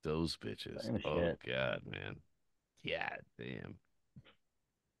those bitches. Same Oh shit. God, man. God damn.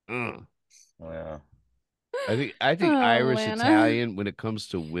 Uh. Yeah. I think Oh, Irish Lana. Italian when it comes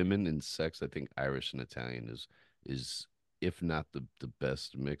to women and sex, I think Irish and Italian is if not the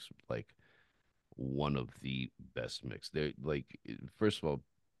best mix, like one of the best mix. They're like first of all,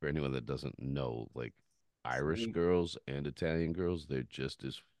 for anyone that doesn't know, like Irish Sweet. girls and Italian girls, they're just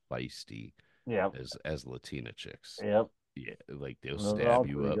as feisty Yep. as Latina chicks. Yep. Yeah, like they'll Those are all stab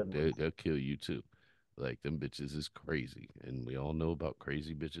you pretty up. good ones. They'll kill you too. Like them bitches is crazy, and we all know about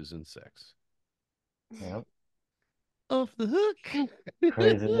crazy bitches and sex. Yep. Off the hook.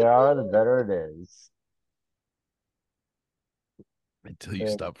 Crazy they are, the better it is. Until you They're,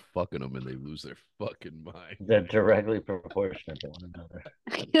 stop fucking them and they lose their fucking mind. they're directly proportionate to one another.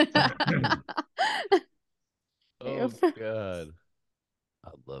 Oh God, I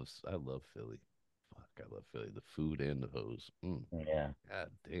love Philly. Fuck, I love Philly. The food and the hose. Yeah. God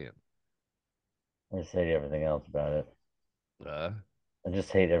damn. I just hate everything else about it. Uh, I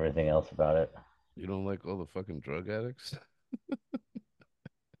just hate everything else about it. you don't like all the fucking drug addicts?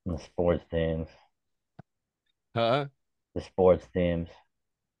 And the sports teams. Huh? The sports teams.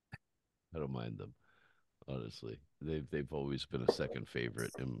 I don't mind them. Honestly, they've always been a second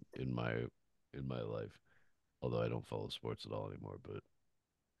favorite in my life. Although I don't follow sports at all anymore, but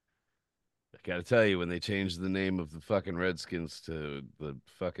I gotta tell you, when they changed the name of the fucking Redskins to the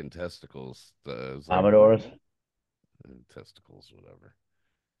fucking testicles, I was like, Commodores. testicles, whatever.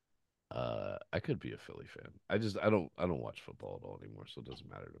 I could be a Philly fan. I don't watch football at all anymore, so it doesn't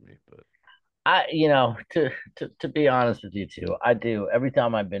matter to me. But To be honest with you too, I do. Every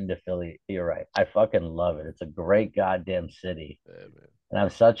time I've been to Philly, you're right. I fucking love it. It's a great goddamn city. yeah, man. And I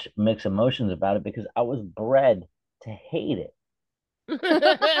have such mixed emotions about it because I was bred to hate it.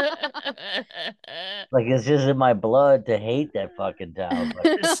 Like it's just in my blood to hate that fucking town.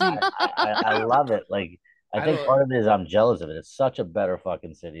 Like See, I love it. Like I I think don't part of it is I'm jealous of it. It's such a better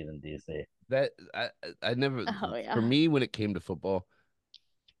fucking city than DC. that I never Oh for yeah. me when it came to football,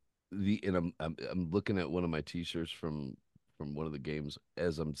 I'm looking at one of my t-shirts from one of the games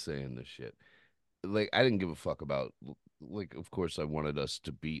as I'm saying this shit. Like I didn't give a fuck about like of course I wanted us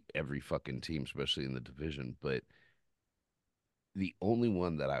to beat every fucking team, especially in the division, but the only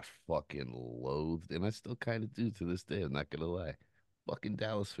one that I fucking loathed, and I still kind of do to this day, I'm not gonna lie, fucking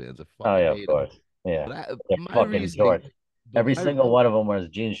Dallas fans, I Oh fucking yeah, of hate them. course. Yeah. But They're my fucking reasoning, shorts. but Every single one of them wears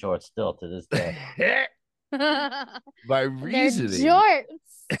jean shorts still to this day. my They're reasoning,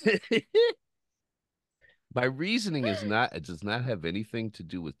 jorts. My reasoning is not, it does not have anything to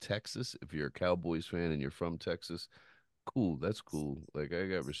do with Texas. If you're a Cowboys fan and you're from Texas, cool, that's cool. Like I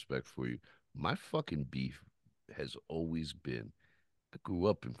got respect for you. My fucking beef has always been I grew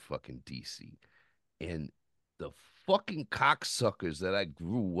up in fucking DC and the fucking cocksuckers that I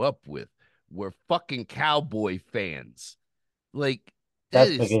grew up with were fucking Cowboy fans. Like that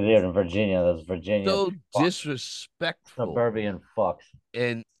That's because is you're in Virginia. Those Virginia so fuck, disrespectful suburban fucks.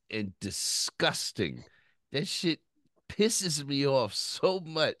 and disgusting. That shit pisses me off so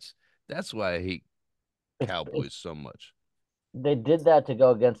much. That's why I hate Cowboys It's so much. they did that to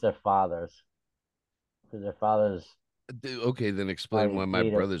go against their fathers because their fathers Okay, then explain always why my beat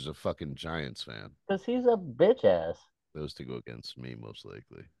them. brother's a fucking Giants fan. Because he's a bitch ass. Those to go against me, most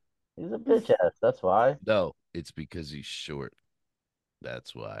likely. He's a bitch ass. That's why No, it's because he's short.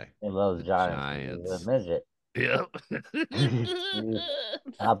 That's why. he loves The Giants. He's a Giants. midget. Yep.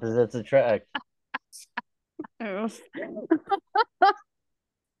 Opposites attract.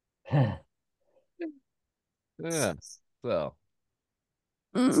 Yeah. So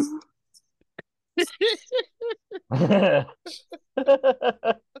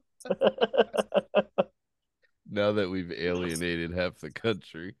now that we've alienated half the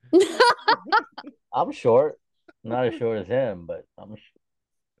country. I'm short. Not as short as him, but I'm.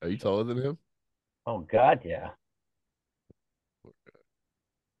 Are you taller than him? Oh God, yeah.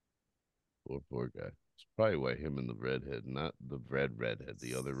 Poor guy. It's probably why him and the redhead, not the redhead,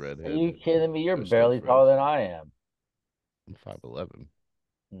 the other Are redhead. you kidding me? You're They're still barely friends. taller than I am. I'm 5'11".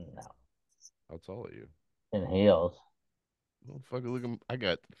 No, How tall are you? in heels. Motherfucker, look at I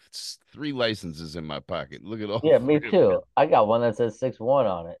got 3 licenses in my pocket. Look at all Yeah, me 3 of too. I got one that says 6'1"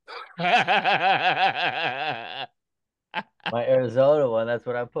 on it. them. My Arizona one, that's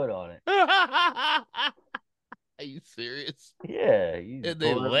what I put on it. Are you serious? Yeah, you And put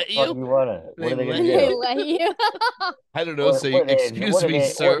they whatever the let fuck you? you want on it. What They are they let gonna They do? you? let you. I don't know. Say, What are they? excuse me,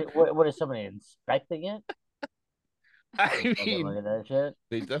 sir. What is somebody inspecting it? I Fucking look mean, at that shit.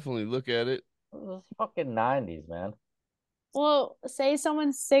 they definitely look at it. It's fucking 90s, man. Well, say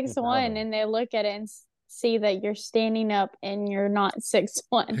someone's 6'1" 2000. and they look at it and see that you're standing up and you're not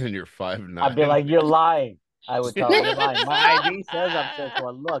 6'1". And you're I'd be 5'9". like, you're lying. I would tell them you're lying. My ID says I'm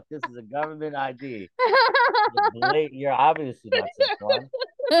 6'1". Look, this is a government ID. You're obviously not 6'1".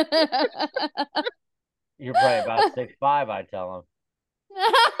 You're probably about 6'5", I tell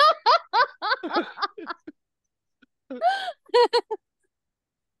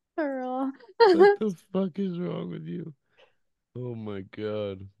Girl. What the fuck is wrong with you? Oh my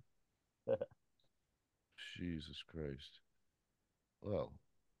God. them. Jesus Christ. Well,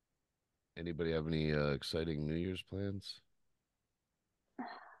 anybody have any exciting New Year's plans?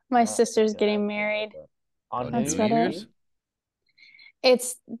 My Not sister's thinking getting anything married. like that. On On That's New New about it. Year's? Year's Eve?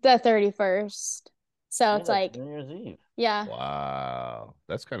 It's the 31st. So Yeah, it's that's like, New Year's Eve. yeah. Wow.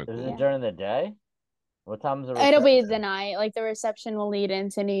 That's kind of Is cool. it Yeah. during the day? What time's the It'll be the reception? night. Like the reception will lead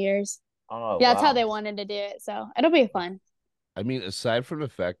into New Year's. Oh, Yeah, that's how wow. they wanted to do it. So it'll be fun. I mean, aside from the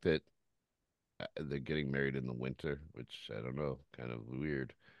fact that they're getting married in the winter, which I don't know, kind of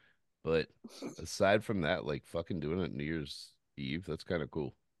weird. But aside from that, like fucking doing it New Year's Eve, that's kind of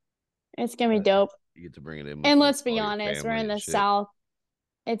cool. It's gonna be dope. You get to bring it in with And like let's be all your honest, we're family in and the shit. South.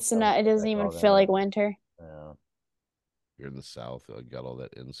 It's Oh, not, it doesn't that's even all feel that like is. winter. Yeah. You're in the South, you got all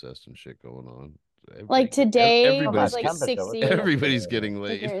that incest and shit going on. Like today Talking was about Everybody's like temperature. What the 60 fuck? everybody's getting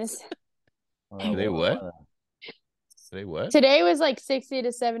laid. degrees. Today What's what? going on? Today what? Today was like 60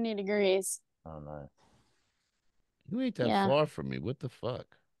 to 70 degrees. Oh, nice. You ain't that Yeah, far from me. What the fuck?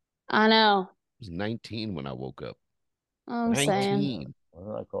 I know. It was 19 when I woke up. I'm That's cold. saying 19.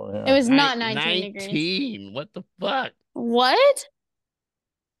 Wasn't that cold it here? was not 19 degrees. 19. What the fuck? What?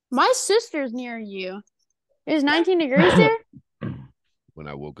 My sister's near you. It was 19 degrees there? When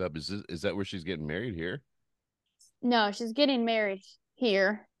I woke up, is that where she's getting married here? No, she's getting married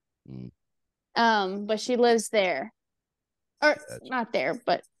here. Mm, But she lives there. Or gotcha. not there,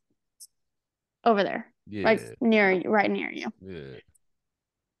 but over there. Yeah, Right near you, right near you. yeah.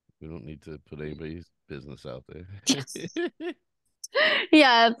 We don't need to put anybody's business out there.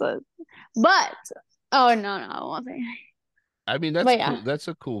 Yeah, but oh no, I won't say. I mean, that's But yeah, cool. That's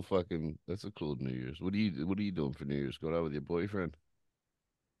a cool New Year's. What are you doing for New Year's? Going out with your boyfriend?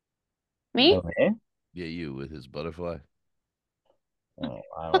 me? Okay. Yeah, you with his butterfly. Oh,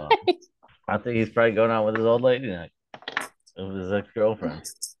 I don't know. I think he's probably going out with his old lady next. With his ex-girlfriend.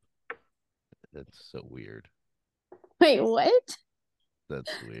 That's so weird. Wait, what?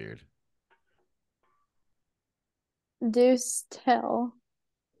 That's weird. Deuce tell.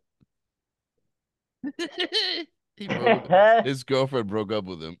 His girlfriend broke up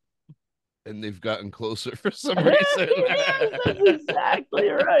with him. and they've gotten closer for some reason. Yes, that's exactly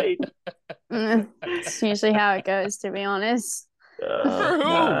right. It's usually how it goes, to be honest. Oh, For who?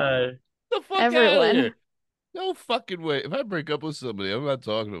 God. The fuck out of Everyone. here. No fucking way. If I break up with somebody, I'm not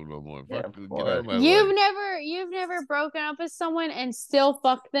talking to them no more. Yeah, Fuck, of get out of my You've life. never broken up with someone and still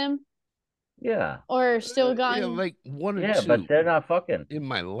fucked them Yeah. or still Yeah, gotten. like one or Yeah, but two they're not fucking. in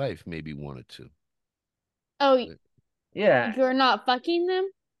my life, maybe one or two. Oh, Yeah. you're not fucking them?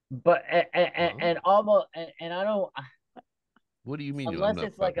 But Huh? and almost and I don't What do you mean I'm unless not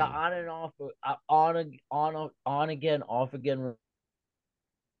it's like a fucking them? on and off on again off again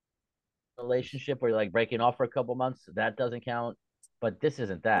relationship where you're like breaking off for a couple months, that doesn't count. But this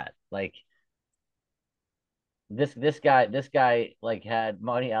isn't that. Like this guy like had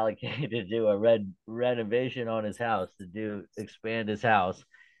money allocated to do a renovation on his house to do expand his house,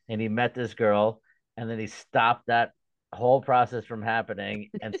 and he met this girl, and then he stopped that whole process from happening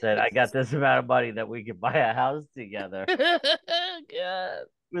and said, I got this amount of money that we could buy a house together God,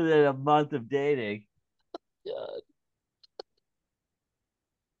 within a month of dating. God.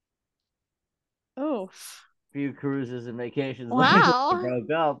 Oh, Few cruises and vacations later, they wow.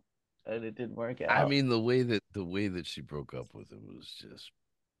 broke up, and it didn't work I out. mean, the way that she broke up with him was just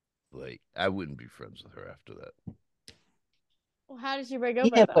like I wouldn't be friends with her after that Well, how did you break up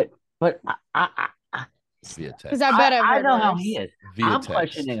Yeah, with them? but via Because text. I bet I've I heard know how he worse. is. Via text.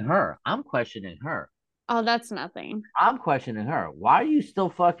 I'm questioning her. Oh, that's nothing. I'm questioning her. Why are you still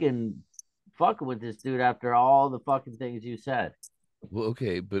fucking with this dude after all the fucking things you said? Well,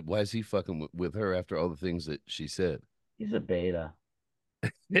 okay, but why is he fucking with her after all the things that she said? He's a beta.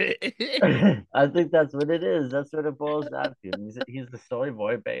 I I think that's what it is. That's what it boils down to. He's the soy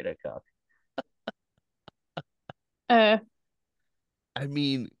boy beta cup. Uh,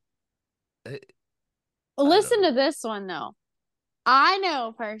 mean, I, well, I don't listen know. to this one though. I know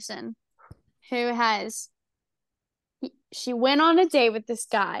a person who she went on a date with this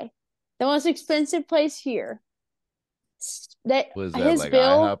guy, the most expensive place here. That Was that his like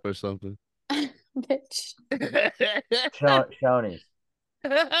bill, IHOP or something? bitch. Shoney's.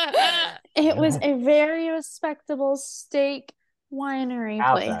 It was a very respectable steak winery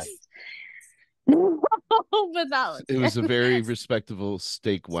Outback. place. But that was It was a very respectable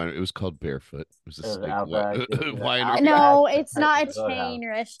steak winery. It was called Barefoot. It was a It was steak Outback. winery. no, it's not a Texas Roadhouse. chain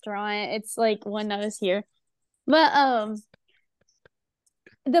restaurant. It's like one that was here. But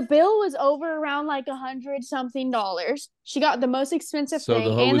the bill was over around like $100 something. She got the most expensive So the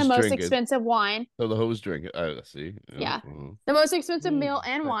thing hoe and the was most drinking. expensive wine. So the hoe was drinking. I see. Yeah. Mhm. The most expensive meal Jesus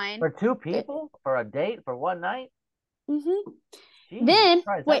and Christ. wine. For two people? For a date? For one night? Mm-hmm. Jesus Then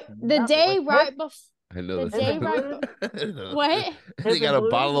Christ, wait, that's the nothing. day With right tip? before I know the that. day right what? They Tip got a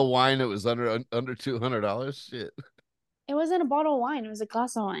included? bottle of wine that was under $200. Shit. It wasn't a bottle of wine, it was a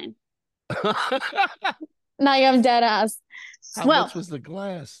glass of wine. How No, I'm dead ass. Well, much was the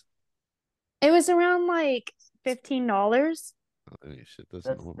glass? it was around like $15. Oh, shit, that's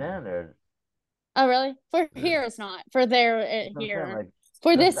That's normal. standard. Oh, really? For Yeah. here, it's not. For there, That's what I'm saying, here. like,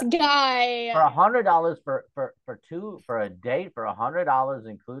 For that- this that- guy, for $100 for a date for $100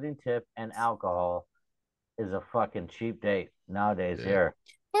 including tip and alcohol is a fucking cheap date nowadays Yeah. here.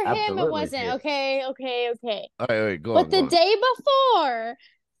 for him, it Absolutely wasn't. cheap. Okay. All right, go But on. the day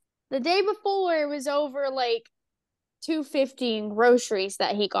before, it was over like $250 in groceries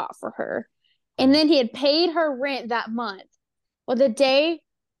that he got for her. And then he had paid her rent that month. Well, the day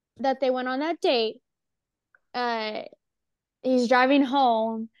that they went on that date, he's driving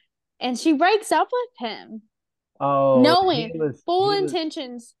home and she breaks up with him, Oh, knowing full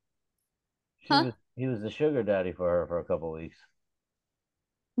intentions. Huh? He was the sugar daddy for her for a couple weeks.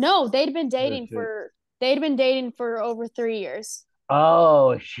 No, they'd been dating for over 3 years.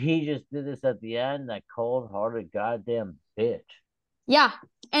 Oh, she just did this at the end, that cold-hearted goddamn bitch. Yeah.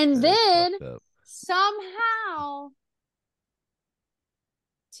 And then fucked up. somehow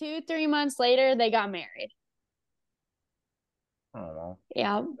 2-3 months later they got married. I don't know.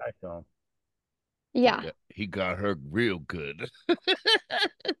 Yeah. Back to him. Yeah. He got her real good.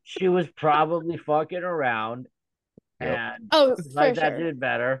 She was probably fucking around Yep. and Oh, like for that sure. dude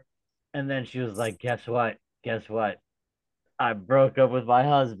better. And then she was like, guess what? I broke up with my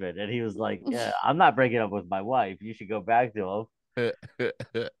husband. And he was like, yeah, I'm not breaking up with my wife. You should go back to him.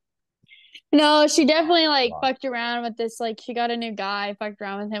 No, she definitely like Wow. fucked around with this. Like, she got a new guy, fucked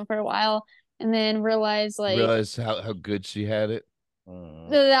around with him for a while, and then realized how good she had it.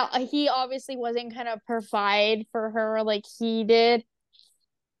 that he obviously wasn't gonna provide for her like he did.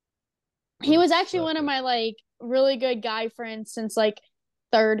 He was actually one of my like really good guy friends since like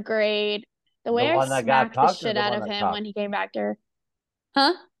third grade. The way I one that got smacked the cucked or shit the out one of that him cucked? when he came back to her.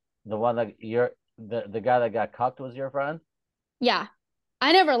 Huh? The one that the guy that got cucked was your friend? Yeah.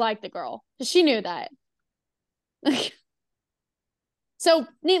 I never liked the girl. She knew that. So,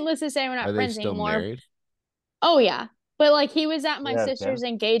 needless to say, we're Are not they friends still anymore. married? Oh, yeah. But like he was at Do my they have kids? sister's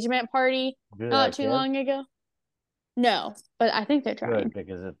engagement party Do they not have too kids? long ago. No, but I think they're trying. Good,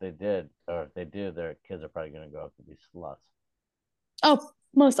 because if they did, or if they do, their kids are probably gonna grow up to be sluts. Oh,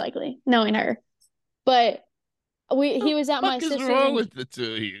 most likely, knowing her. But he was at my Fuck is sister's wrong with the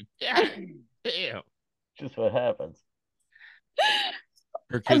two of you? God damn. Just what happens.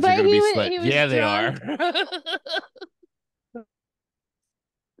 Her kids are but gonna be slut. he was Yeah, they are. drunk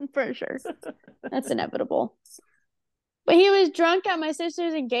for sure. That's inevitable. But he was drunk at my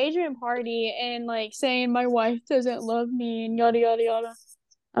sister's engagement party and like saying my wife doesn't love me and yada yada yada.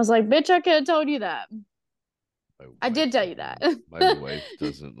 I was like, bitch, I could have told you that. I did tell you that. My wife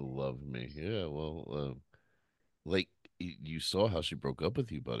doesn't love me. Yeah, well, like you saw how she broke up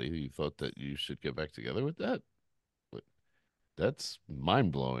with you, buddy. You thought that you should get back together with that? But that's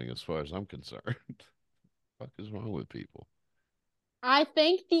mind blowing as far as I'm concerned. Fuck is wrong with people? I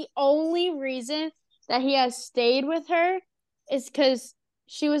think the only reason that he has stayed with her is because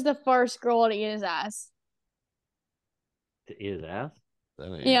she was the first girl to eat his ass. To eat his ass?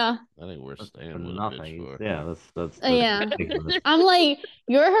 Yeah. That ain't worth That's staying for with a bitch nothing. for. Yeah, that's Yeah. ridiculous. I'm like,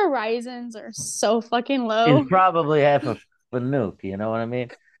 your horizons are so fucking low. He's probably half a nuke, you know what I mean?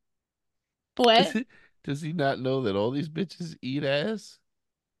 What? Does he not know that all these bitches eat ass?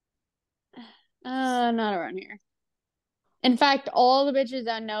 Not around here. In fact, all the bitches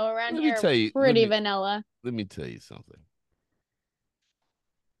I know around Let me here tell you. are pretty vanilla. Let me tell you something.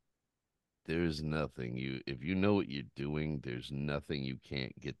 There's nothing if you know what you're doing, there's nothing you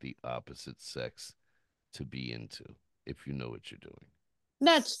can't get the opposite sex to be into if you know what you're doing.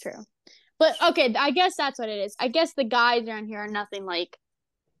 That's true. But okay, I guess that's what it is. I guess the guys around here are nothing like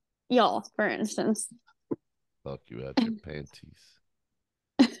y'all, for instance. Fuck you out your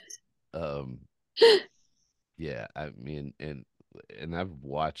panties. Um, yeah, I mean, and I've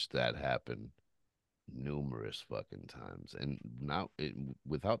watched that happen numerous fucking times, and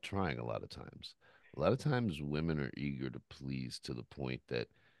without trying a lot of times. A lot of times, women are eager to please to the point that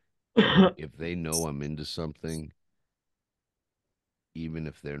if they know I'm into something, even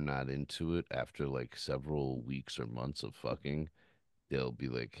if they're not into it, after like several weeks or months of fucking, they'll be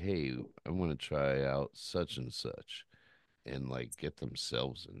like, "Hey, I want to try out such and such," and like get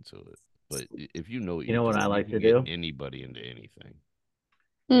themselves into it. But if you know what You you're know what I doing, you like can to get do? anybody into anything.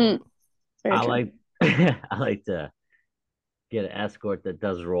 Mm, very I true. like I like to get an escort that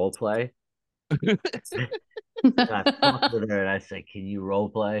does role play. I fuck with her and I say, "Can you role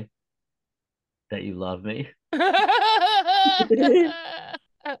play that you love me?"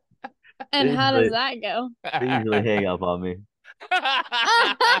 And They how does usually, that go? they usually hang up on me.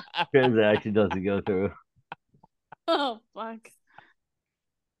 Transaction doesn't go through. Oh fuck.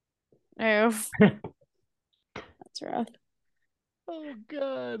 Oh, that's rough. Oh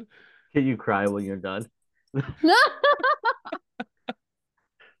God. Can you cry when you're done?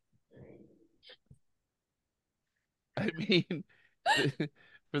 I mean,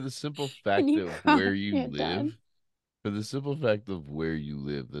 for the simple Can fact you of cry where when you you're done? live, for the simple fact of where you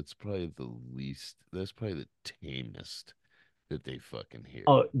live, that's probably the tamest that they fucking hear.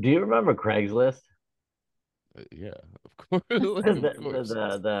 Oh, do you remember Craigslist? Yeah, of course, like, the of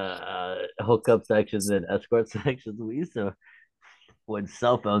course. hookup sections and escort sections. We used to, when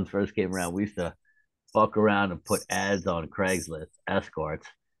cell phones first came around, we used to fuck around and put ads on Craigslist escorts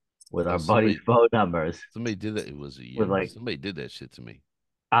with Oh, our buddies' phone numbers. somebody did that. It was With you. like, Somebody did that shit to me.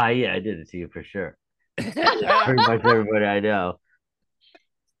 yeah, I did it to you for sure. Pretty much everybody I know.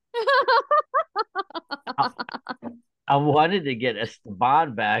 I, I wanted to get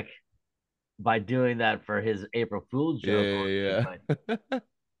Esteban back by doing that for his April Fool's joke on me, Yeah, but yeah. it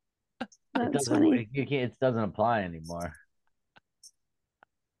That's doesn't. funny. It doesn't apply anymore.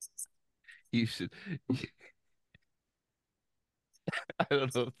 You should. I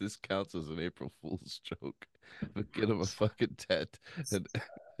don't know if this counts as an April Fool's joke, but get him a fucking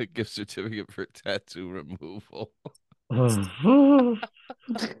a gift certificate for tattoo removal.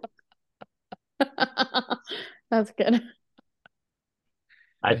 That's good.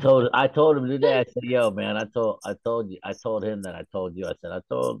 I told him today. I said, "Yo, man, I told him that I told you. I said,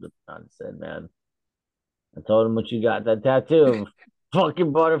 I said, man, I told him what you got that tattoo,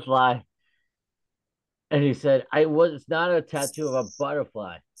 fucking butterfly." And he said, It's not a tattoo of a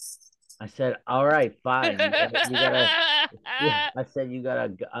butterfly." I said, "All right, fine. You got a, yeah." I said, "You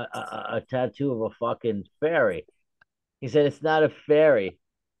got a tattoo of a fucking fairy." He said, "It's not a fairy."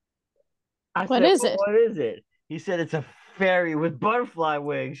 I What said, is "Well, it? what is it?" He said, "It's a fairy with butterfly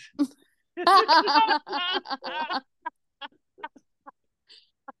wings.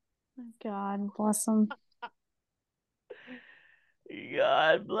 God bless him.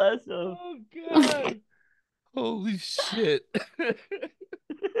 God bless him. Oh God. Holy shit.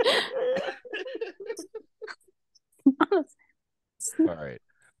 All right.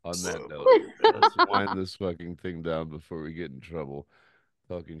 On that note, let's wind this fucking thing down before we get in trouble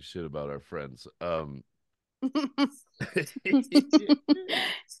talking shit about our friends.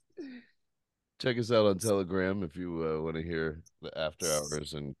 Check us out on Telegram if you want to hear the after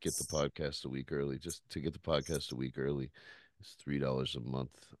hours and get the podcast a week early. Just to get the podcast a week early, it's $3 a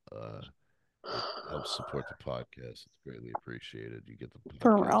month. It helps support the podcast. It's greatly appreciated. You get the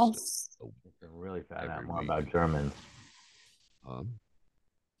For real. podcast You can really find out every more week. about Germans. Um,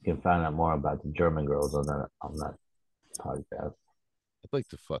 You can find out more about the German girls on that podcast. I'd like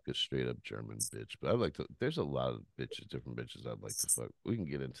to fuck a straight up German bitch, but I'd like to. There's a lot of bitches, different bitches I'd like to fuck. We can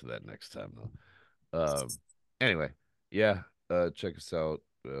get into that next time though. Anyway, yeah. Check us out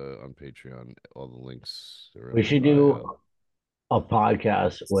on Patreon. All the links are in We the should bio. do a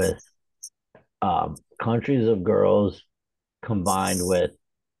podcast with countries of girls combined with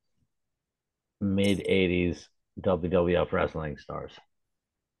mid 80s WWF wrestling stars.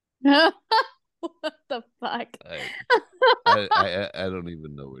 What the fuck? I don't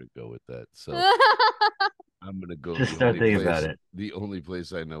even know where to go with that. So I'm gonna go Just start thinking about it. The only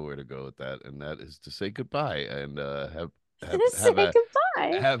place I know where to go with that, and that is to say goodbye and have Say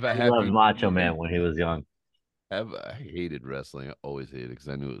goodbye. have a I happy loved Macho Man when he was young. I hated wrestling. I always hated it because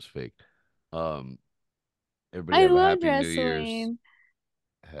I knew it was fake. Everybody I have a loved happy New Year's. wrestling.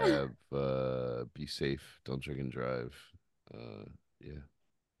 Have be safe. Don't drink and drive. Yeah,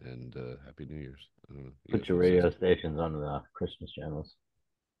 and happy New Year's. I don't know. You Put guys your wanna say radio something? stations on the Christmas channels.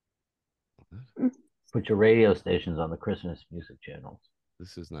 What? Put your radio stations on the Christmas music channels.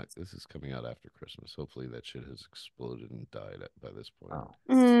 This is not. This is coming out after Christmas. Hopefully that shit has exploded and died by this point. Oh,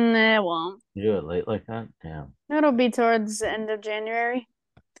 It won't. you do it late like that? Damn. It'll be towards the end of January.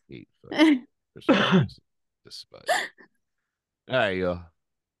 Hate fucking Christmas. Despise. All right, y'all.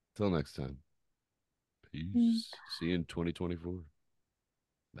 Till next time. Peace. See you in 2024.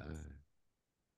 Bye.